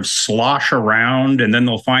sort of slosh around and then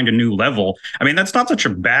they'll find a new level. I mean, that's not such a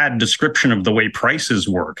bad description of the way prices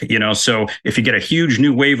work, you know. So if you get a huge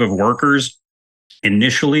new wave of workers,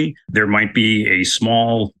 initially, there might be a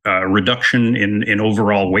small reduction in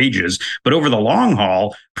overall wages, but over the long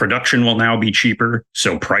haul, production will now be cheaper,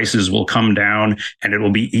 so prices will come down, and it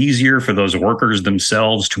will be easier for those workers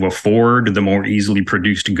themselves to afford the more easily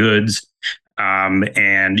produced goods.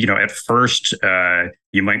 And, you know, at first,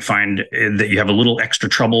 you might find that you have a little extra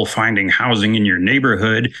trouble finding housing in your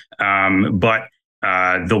neighborhood, but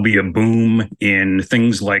there'll be a boom in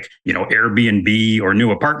things like, you know, Airbnb or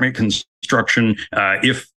new apartment construction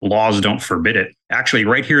if laws don't forbid it. Actually,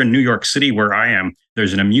 right here in New York City, where I am,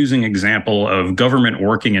 there's an amusing example of government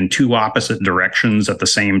working in two opposite directions at the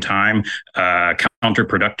same time,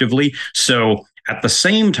 counterproductively. So at the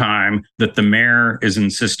same time that the mayor is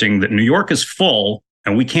insisting that New York is full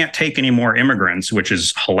and we can't take any more immigrants, which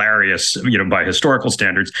is hilarious, you know, by historical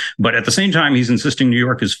standards. But at the same time, he's insisting New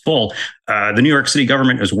York is full. The New York City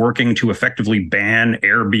government is working to effectively ban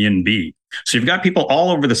Airbnb. So you've got people all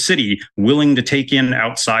over the city willing to take in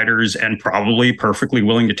outsiders and probably perfectly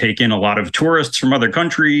willing to take in a lot of tourists from other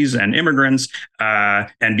countries and immigrants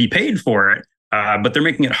and be paid for it. But they're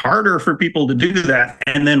making it harder for people to do that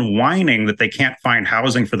and then whining that they can't find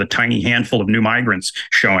housing for the tiny handful of new migrants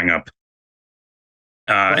showing up.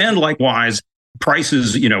 And likewise,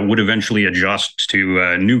 prices, you know, would eventually adjust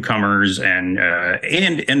to newcomers, and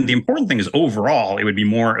the important thing is overall, it would be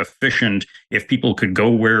more efficient if people could go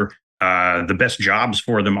where the best jobs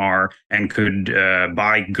for them are and could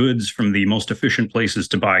buy goods from the most efficient places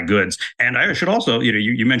to buy goods. And I should also, you know,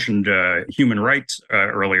 you mentioned human rights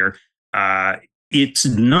earlier. It's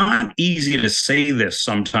not easy to say this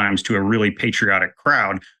sometimes to a really patriotic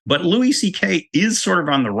crowd, but Louis C.K. is sort of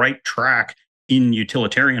on the right track in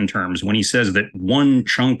utilitarian terms when he says that one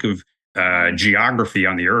chunk of geography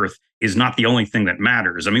on the earth is not the only thing that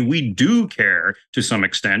matters. I mean, we do care to some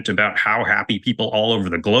extent about how happy people all over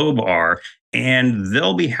the globe are, and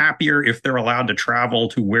they'll be happier if they're allowed to travel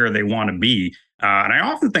to where they want to be. And I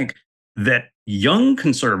often think that young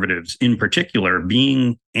conservatives in particular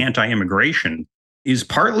being anti-immigration is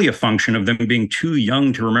partly a function of them being too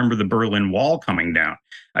young to remember the Berlin Wall coming down.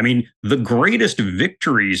 I mean, the greatest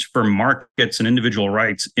victories for markets and individual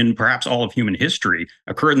rights in perhaps all of human history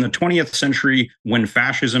occurred in the 20th century when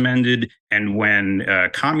fascism ended and when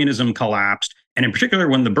communism collapsed, and in particular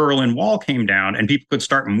when the Berlin Wall came down and people could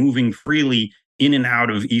start moving freely in and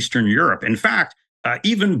out of Eastern Europe. In fact,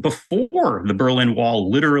 even before the Berlin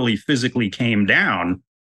Wall literally physically came down,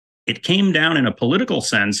 it came down in a political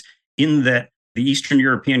sense in that the Eastern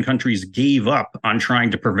European countries gave up on trying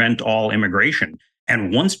to prevent all immigration.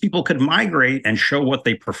 And once people could migrate and show what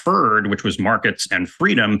they preferred, which was markets and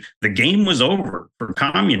freedom, the game was over for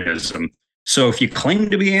communism. So if you claim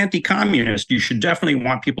to be anti-communist, you should definitely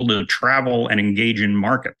want people to travel and engage in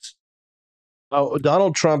markets. Oh,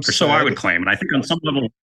 Donald Trump. Or so I would claim. And I think on some level,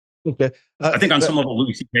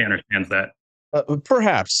 Louis C.K. understands that.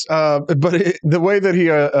 Perhaps. But the way that he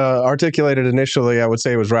articulated initially, I would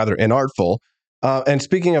say was rather inartful. And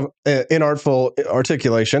speaking of inartful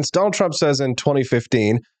articulations, Donald Trump says in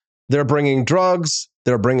 2015, they're bringing drugs,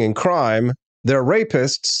 they're bringing crime, they're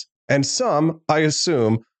rapists, and some, I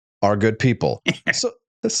assume, are good people.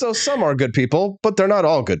 So some are good people, but they're not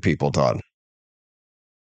all good people, Todd.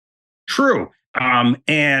 True.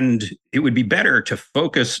 And it would be better to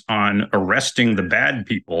focus on arresting the bad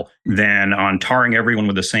people than on tarring everyone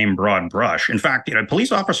with the same broad brush. In fact,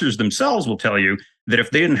 police officers themselves will tell you that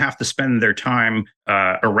if they didn't have to spend their time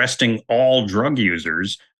arresting all drug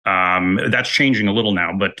users, that's changing a little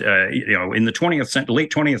now. But in the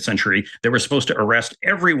late 20th century, they were supposed to arrest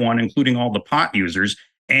everyone, including all the pot users.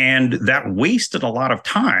 And that wasted a lot of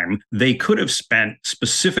time they could have spent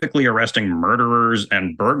specifically arresting murderers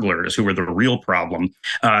and burglars who were the real problem.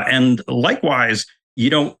 And likewise, you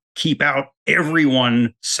don't keep out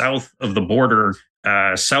everyone south of the border,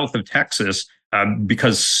 south of Texas,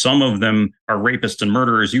 because some of them are rapists and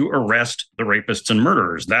murderers. You arrest the rapists and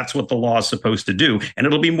murderers. That's what the law is supposed to do. And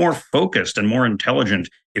it'll be more focused and more intelligent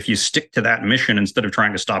if you stick to that mission instead of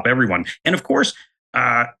trying to stop everyone. And of course,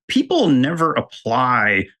 people never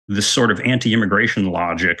apply this sort of anti-immigration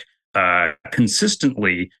logic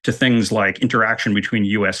consistently to things like interaction between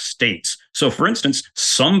U.S. states. So, for instance,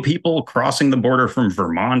 some people crossing the border from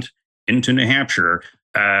Vermont into New Hampshire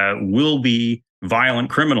will be violent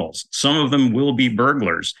criminals. Some of them will be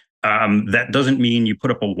burglars. That doesn't mean you put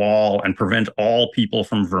up a wall and prevent all people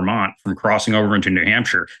from Vermont from crossing over into New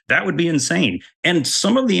Hampshire. That would be insane. And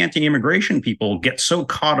some of the anti-immigration people get so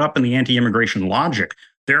caught up in the anti-immigration logic,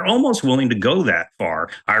 they're almost willing to go that far.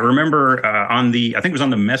 I remember I think it was on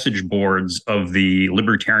the message boards of the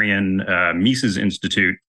Libertarian Mises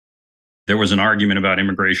Institute, there was an argument about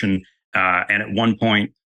immigration. And at one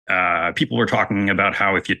point, people were talking about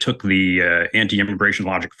how if you took the anti-immigration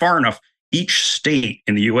logic far enough, each state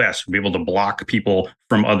in the U.S. would be able to block people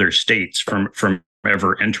from other states from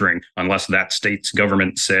ever entering unless that state's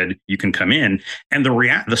government said you can come in. And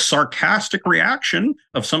the sarcastic reaction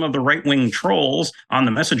of some of the right-wing trolls on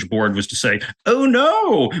the message board was to say, oh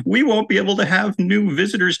no, we won't be able to have new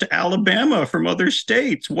visitors to Alabama from other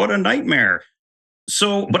states. What a nightmare.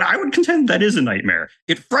 So, but I would contend that is a nightmare.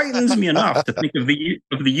 It frightens me enough to think of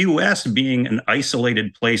the U.S. being an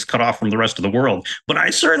isolated place cut off from the rest of the world. But I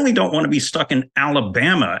certainly don't want to be stuck in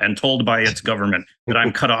Alabama and told by its government that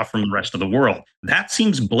I'm cut off from the rest of the world. That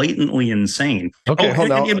seems blatantly insane. Okay,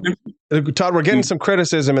 hold on. Todd, we're getting some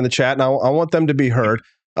criticism in the chat, and I want them to be heard.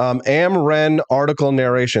 Am-Ren article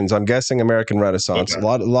narrations. I'm guessing American Renaissance. Okay.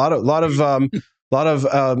 A lot of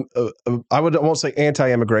I won't say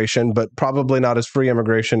anti-immigration, but probably not as free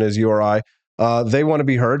immigration as you or I. They want to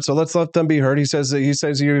be heard, so let's let them be heard. He says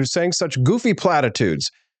you're saying such goofy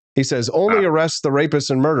platitudes. He says only arrest the rapists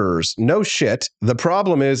and murderers. No shit. The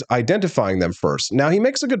problem is identifying them first. Now he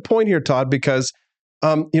makes a good point here, Todd, because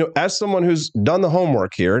as someone who's done the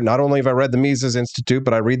homework here, not only have I read the Mises Institute,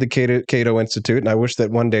 but I read the Cato Institute, and I wish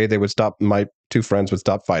that one day they would stop. My two friends would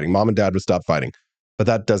stop fighting. Mom and Dad would stop fighting, but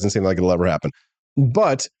that doesn't seem like it'll ever happen.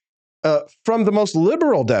 But from the most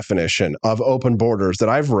liberal definition of open borders that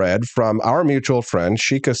I've read from our mutual friend,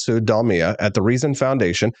 Shika Sood Dalmia at the Reason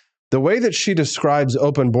Foundation, the way that she describes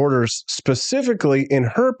open borders specifically in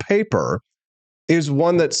her paper is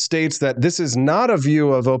one that states that this is not a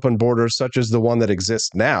view of open borders such as the one that exists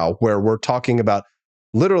now, where we're talking about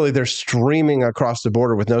literally they're streaming across the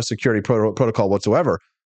border with no security protocol whatsoever.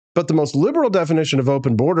 But the most liberal definition of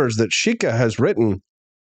open borders that Shika has written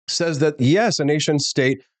says that, yes, a nation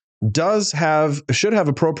state should have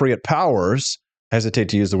appropriate powers. I hesitate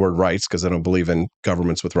to use the word rights because I don't believe in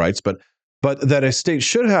governments with rights, but that a state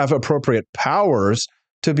should have appropriate powers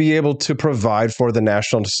to be able to provide for the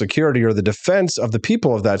national security or the defense of the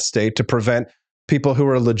people of that state, to prevent people who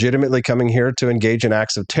are legitimately coming here to engage in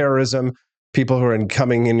acts of terrorism, people who are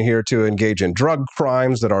coming in here to engage in drug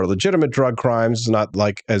crimes that are legitimate drug crimes, not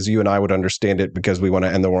like as you and I would understand it because we want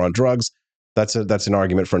to end the war on drugs. That's an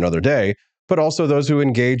argument for another day. But also those who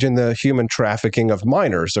engage in the human trafficking of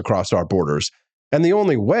minors across our borders. And the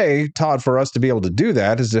only way, Todd, for us to be able to do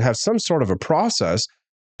that is to have some sort of a process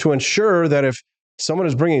to ensure that if someone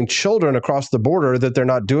is bringing children across the border, that they're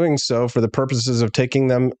not doing so for the purposes of taking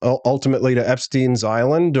them ultimately to Epstein's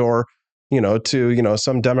Island or, to,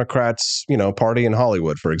 some Democrats, party in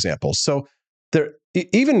Hollywood, for example. So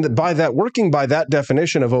even by that, working by that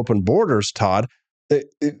definition of open borders, Todd,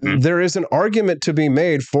 there is an argument to be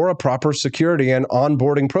made for a proper security and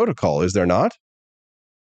onboarding protocol, is there not?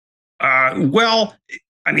 Well,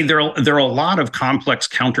 I mean, there are a lot of complex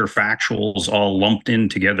counterfactuals all lumped in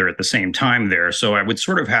together at the same time there. So I would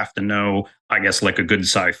sort of have to know, I guess, like a good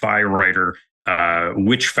sci-fi writer,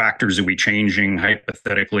 which factors are we changing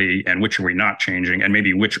hypothetically and which are we not changing, and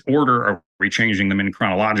maybe which order are we changing them in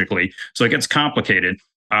chronologically. So it gets complicated.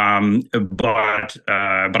 But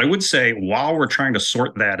I would say while we're trying to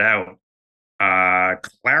sort that out,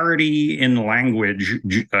 clarity in language,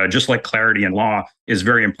 just like clarity in law, is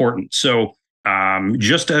very important. So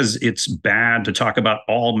just as it's bad to talk about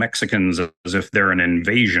all Mexicans as if they're an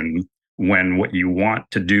invasion, when what you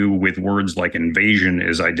want to do with words like invasion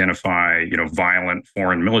is identify, violent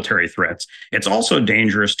foreign military threats, it's also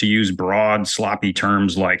dangerous to use broad, sloppy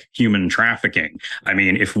terms like human trafficking. I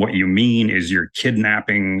mean, if what you mean is you're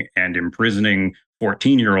kidnapping and imprisoning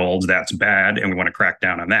 14-year-olds, that's bad, and we want to crack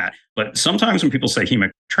down on that. But sometimes when people say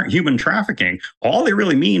human trafficking, all they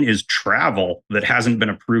really mean is travel that hasn't been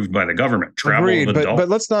approved by the government. Travel. Agreed, but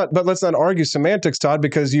let's not argue semantics, Todd,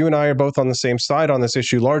 because you and I are both on the same side on this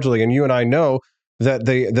issue largely, and you and I know that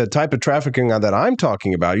the type of trafficking that I'm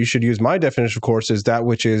talking about, you should use my definition, of course, is that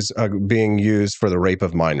which is being used for the rape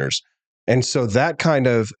of minors. And so that kind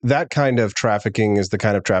of trafficking is the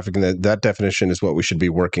kind of trafficking that definition is what we should be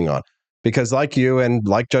working on. Because like you and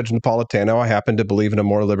like Judge Napolitano, I happen to believe in a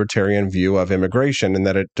more libertarian view of immigration and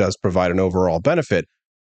that it does provide an overall benefit.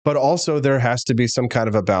 But also there has to be some kind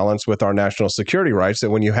of a balance with our national security rights,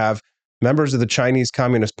 that when you have members of the Chinese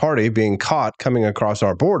Communist Party being caught coming across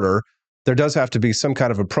our border, there does have to be some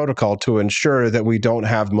kind of a protocol to ensure that we don't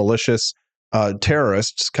have malicious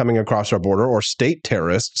terrorists coming across our border or state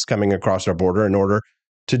terrorists coming across our border in order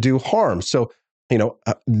to do harm. So,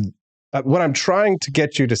 what I'm trying to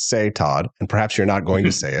get you to say, Todd, and perhaps you're not going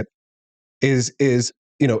to say it, is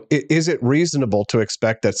it reasonable to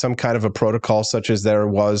expect that some kind of a protocol such as there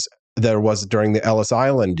was during the Ellis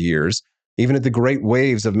Island years, even at the great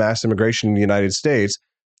waves of mass immigration in the United States,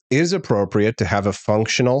 is appropriate to have a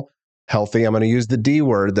functional, healthy, I'm going to use the D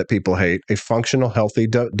word that people hate, a functional, healthy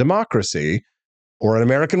democracy, or an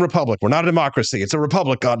American republic? We're not a democracy. It's a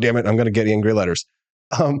republic, goddammit. I'm going to get angry letters.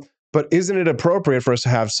 But isn't it appropriate for us to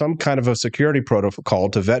have some kind of a security protocol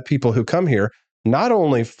to vet people who come here, not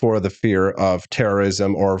only for the fear of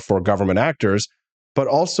terrorism or for government actors, but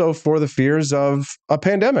also for the fears of a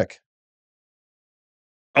pandemic?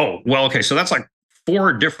 Oh, well, okay. So that's like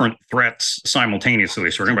 4 different threats simultaneously.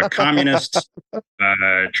 So we're talking about communists,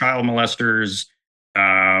 child molesters,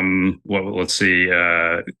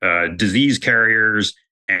 disease carriers,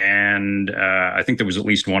 and I think there was at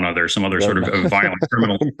least one other, some other sort of violent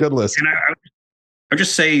criminal. Good list. And I would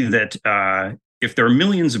just say that if there are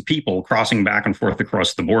millions of people crossing back and forth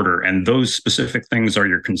across the border, and those specific things are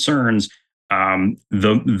your concerns,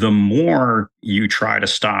 the more you try to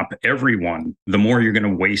stop everyone, the more you're going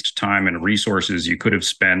to waste time and resources you could have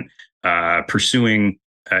spent pursuing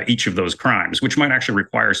each of those crimes, which might actually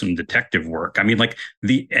require some detective work. I mean,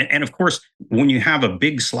 and of course, when you have a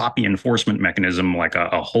big sloppy enforcement mechanism like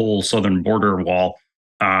a whole southern border wall,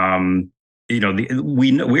 we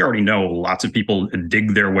already know lots of people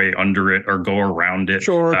dig their way under it or go around it.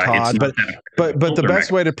 Sure, Todd, but the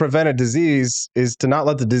best way to prevent a disease is to not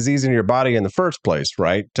let the disease in your body in the first place,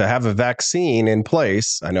 right? To have a vaccine in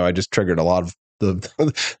place. I know I just triggered a lot of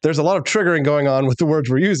there's a lot of triggering going on with the words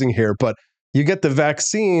we're using here, but you get the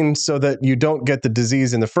vaccine so that you don't get the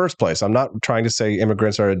disease in the first place. I'm not trying to say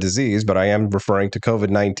immigrants are a disease, but I am referring to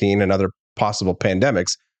COVID-19 and other possible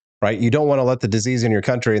pandemics, right? You don't want to let the disease in your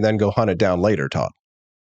country and then go hunt it down later, Todd.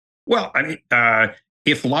 Well, I mean,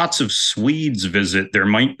 if lots of Swedes visit, there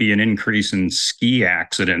might be an increase in ski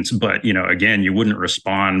accidents. But, again, you wouldn't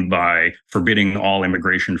respond by forbidding all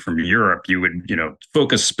immigration from Europe. You would,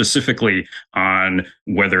 focus specifically on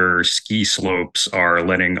whether ski slopes are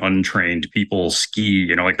letting untrained people ski.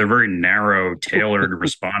 They're very narrow, tailored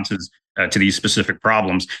responses to these specific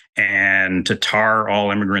problems. And to tar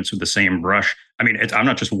all immigrants with the same brush, I mean, I'm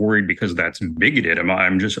not just worried because that's bigoted.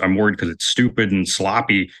 I'm worried because it's stupid and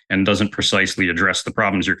sloppy and doesn't precisely address the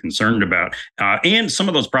problems you're concerned about. And some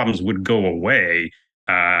of those problems would go away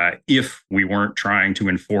if we weren't trying to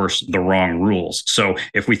enforce the wrong rules. So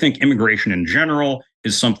if we think immigration in general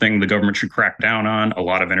is something the government should crack down on, a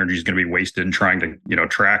lot of energy is going to be wasted trying to,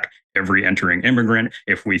 track every entering immigrant.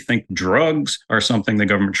 If we think drugs are something the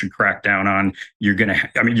government should crack down on, you're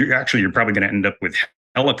probably going to end up with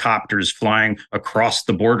helicopters flying across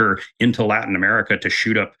the border into Latin America to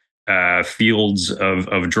shoot up fields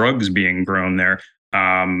of drugs being grown there.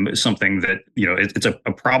 Something that, it's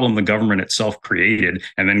a problem the government itself created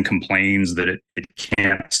and then complains that it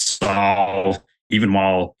can't solve, even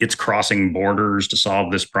while it's crossing borders to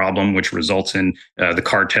solve this problem, which results in the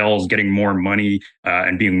cartels getting more money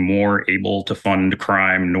and being more able to fund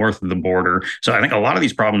crime north of the border. So I think a lot of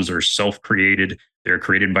these problems are self-created. They're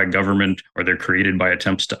created by government, or they're created by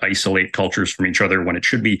attempts to isolate cultures from each other when it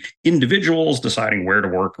should be individuals deciding where to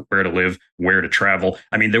work, where to live, where to travel.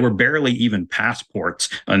 I mean, there were barely even passports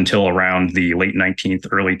until around the late 19th,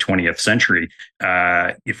 early 20th century.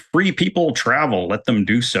 If free people travel, let them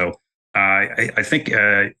do so. I think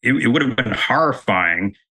it would have been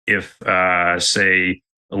horrifying if, say,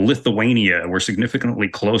 Lithuania were significantly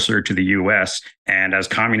closer to the U.S. And as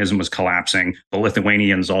communism was collapsing, the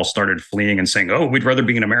Lithuanians all started fleeing and saying, "Oh, we'd rather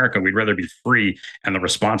be in America. We'd rather be free." And the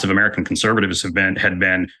response of American conservatives had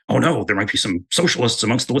been, "Oh no, there might be some socialists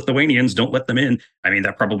amongst the Lithuanians. Don't let them in." I mean,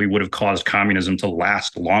 that probably would have caused communism to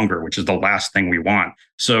last longer, which is the last thing we want.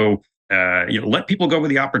 So let people go where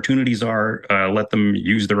the opportunities are. Let them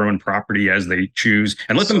use their own property as they choose,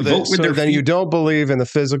 and let them vote with their feet. Then you don't believe in the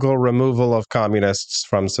physical removal of communists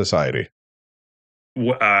from society?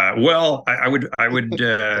 Well, I would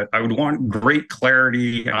want great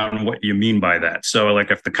clarity on what you mean by that. So,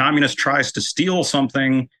 like, if the communist tries to steal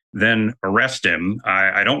something, then arrest him.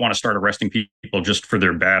 I don't want to start arresting people just for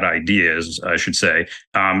their bad ideas, I should say.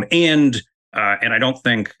 And I don't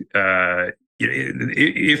think.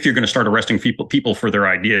 If you're going to start arresting people for their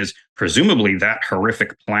ideas, presumably that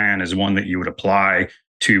horrific plan is one that you would apply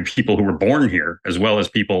to people who were born here as well as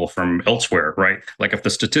people from elsewhere, right? Like if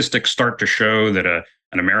the statistics start to show that an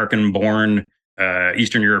American-born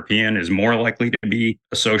Eastern European is more likely to be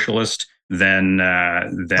a socialist than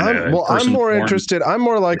I'm more interested. I'm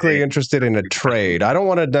more likely interested in a trade. I don't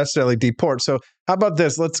want to necessarily deport. So how about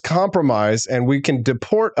this? Let's compromise, and we can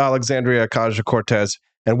deport Alexandria Ocasio-Cortez.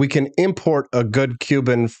 And we can import a good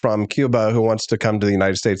Cuban from Cuba who wants to come to the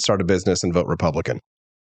United States, start a business, and vote Republican.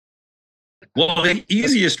 Well, the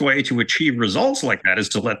easiest way to achieve results like that is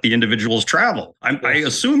to let the individuals travel. I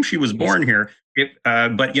assume she was born here,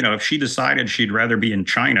 but if she decided she'd rather be in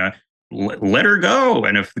China, let her go.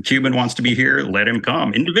 And if the Cuban wants to be here, let him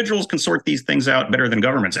come. Individuals can sort these things out better than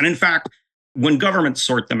governments. And in fact, when governments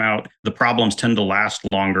sort them out, the problems tend to last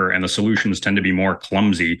longer and the solutions tend to be more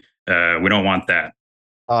clumsy. We don't want that.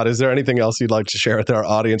 Is there anything else you'd like to share with our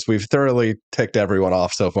audience? We've thoroughly ticked everyone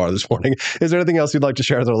off so far this morning. Is there anything else you'd like to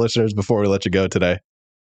share with our listeners before we let you go today?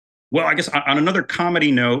 Well, I guess on another comedy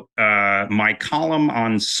note, my column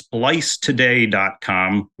on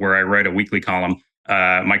splicetoday.com, where I write a weekly column,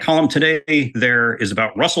 my column today there is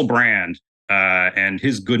about Russell Brand and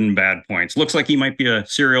his good and bad points. Looks like he might be a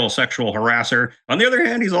serial sexual harasser. On the other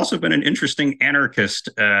hand, he's also been an interesting anarchist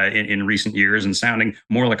in recent years and sounding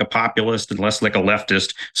more like a populist and less like a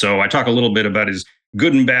leftist. So I talk a little bit about his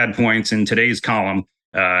good and bad points in today's column,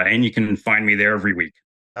 and you can find me there every week.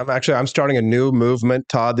 I'm starting a new movement,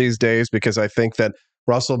 Todd, these days, because I think that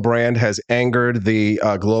Russell Brand has angered the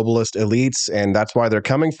globalist elites, and that's why they're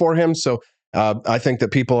coming for him. So I think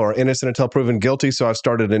that people are innocent until proven guilty. So I've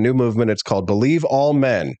started a new movement. It's called Believe All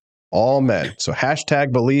Men. All men. So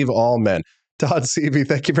hashtag Believe All Men. Todd Seavey,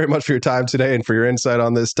 thank you very much for your time today and for your insight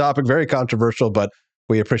on this topic. Very controversial, but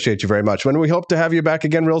we appreciate you very much. When we hope to have you back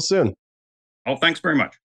again real soon. Oh, thanks very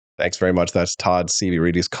much. Thanks very much. That's Todd Seavey.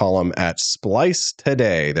 Read his column at Splice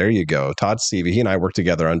Today. There you go. Todd Seavey. He and I work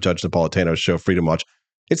together on Judge Napolitano's show, Freedom Watch.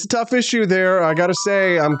 It's a tough issue there. I got to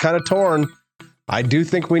say, I'm kind of torn. I do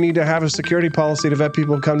think we need to have a security policy to vet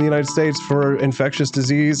people who come to the United States for infectious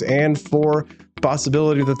disease and for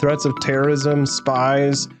possibility of the threats of terrorism,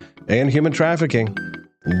 spies, and human trafficking.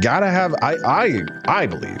 Gotta have, I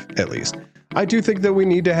believe, at least, I do think that we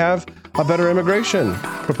need to have a better immigration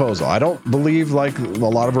proposal. I don't believe, like a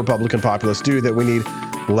lot of Republican populists do, that we need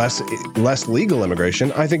less legal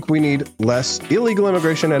immigration. I think we need less illegal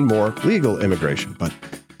immigration and more legal immigration. But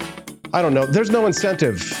I don't know. There's no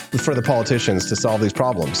incentive for the politicians to solve these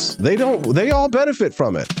problems. They all benefit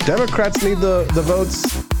from it. Democrats need the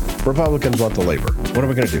votes. Republicans want the labor. What are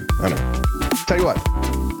we going to do? I don't know. Tell you what.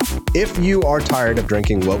 If you are tired of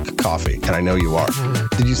drinking woke coffee, and I know you are,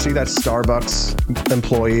 did you see that Starbucks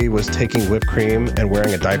employee was taking whipped cream and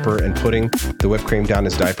wearing a diaper and putting the whipped cream down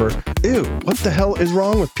his diaper? Ew, what the hell is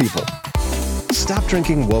wrong with people? Stop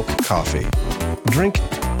drinking woke coffee. Drink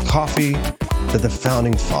coffee that the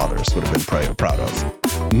founding fathers would have been proud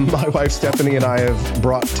of. My wife Stephanie and I have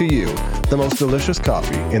brought to you the most delicious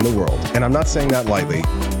coffee in the world. And I'm not saying that lightly.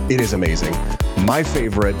 It is amazing. My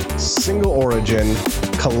favorite single origin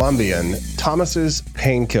Colombian Thomas's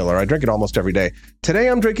Painkiller. I drink it almost every day. Today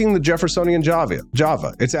I'm drinking the Jeffersonian Java.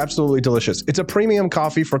 It's absolutely delicious. It's a premium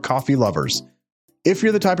coffee for coffee lovers. If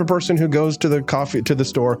you're the type of person who goes to the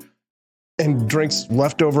store and drinks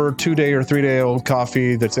leftover 2-day or 3-day old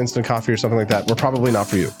coffee that's instant coffee or something like that, we're probably not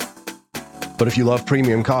for you. But if you love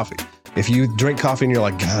premium coffee, if you drink coffee and you're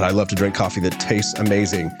like, God, I love to drink coffee that tastes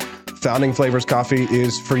amazing, Founding Flavors Coffee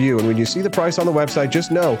is for you. And when you see the price on the website,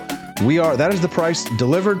 just know that is the price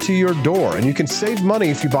delivered to your door. And you can save money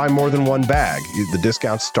if you buy more than one bag. The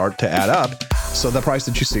discounts start to add up. So the price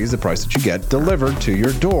that you see is the price that you get delivered to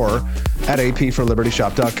your door at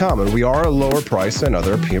apforlibertyshop.com. And we are a lower price than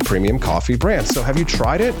other premium coffee brands. So have you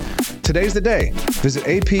tried it? Today's the day. Visit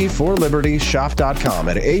apforlibertyshop.com.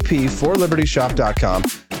 At apforlibertyshop.com,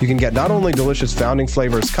 you can get not only delicious Founding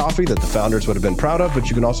Flavors coffee that the founders would have been proud of, but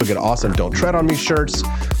you can also get awesome Don't Tread on Me shirts,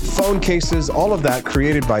 phone cases, all of that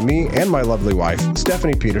created by me and my lovely wife,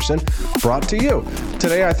 Stephanie Peterson, brought to you.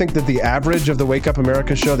 Today, I think that the average of the Wake Up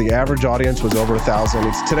America show, the average audience was over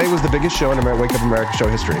 1,000. Today was the biggest show in Wake Up America show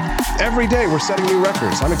history. Every day, we're setting new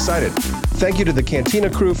records. I'm excited. Thank you to the Cantina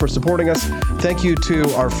crew for supporting us. Thank you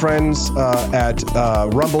to our friends at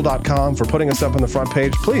rumble.com for putting us up on the front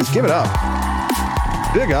page. Please give it up.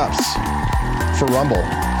 Big ups for Rumble.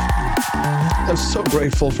 I'm so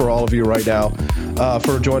grateful for all of you right now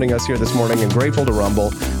for joining us here this morning, and grateful to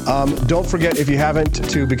Rumble. Don't forget, if you haven't,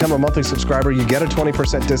 to become a monthly subscriber, you get a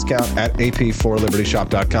 20% discount at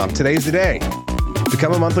apforlibertyshop.com. Today's the day.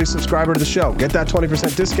 Become a monthly subscriber to the show. Get that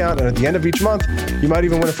 20% discount, and at the end of each month, you might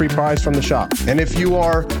even win a free prize from the shop. And if you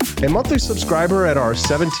are a monthly subscriber at our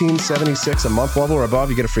 $17.76 a month level or above,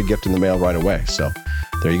 you get a free gift in the mail right away. So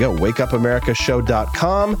there you go.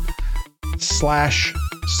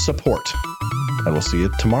 wakeupamericashow.com/support. And we'll see you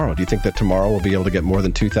tomorrow. Do you think that tomorrow we'll be able to get more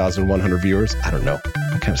than 2,100 viewers? I don't know.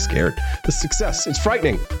 I'm kind of scared. The success, it's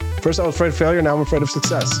frightening. First I was afraid of failure, now I'm afraid of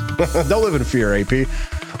success. Don't live in fear, AP.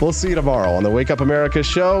 We'll see you tomorrow on the Wake Up America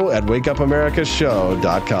Show at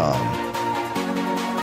wakeupamericashow.com.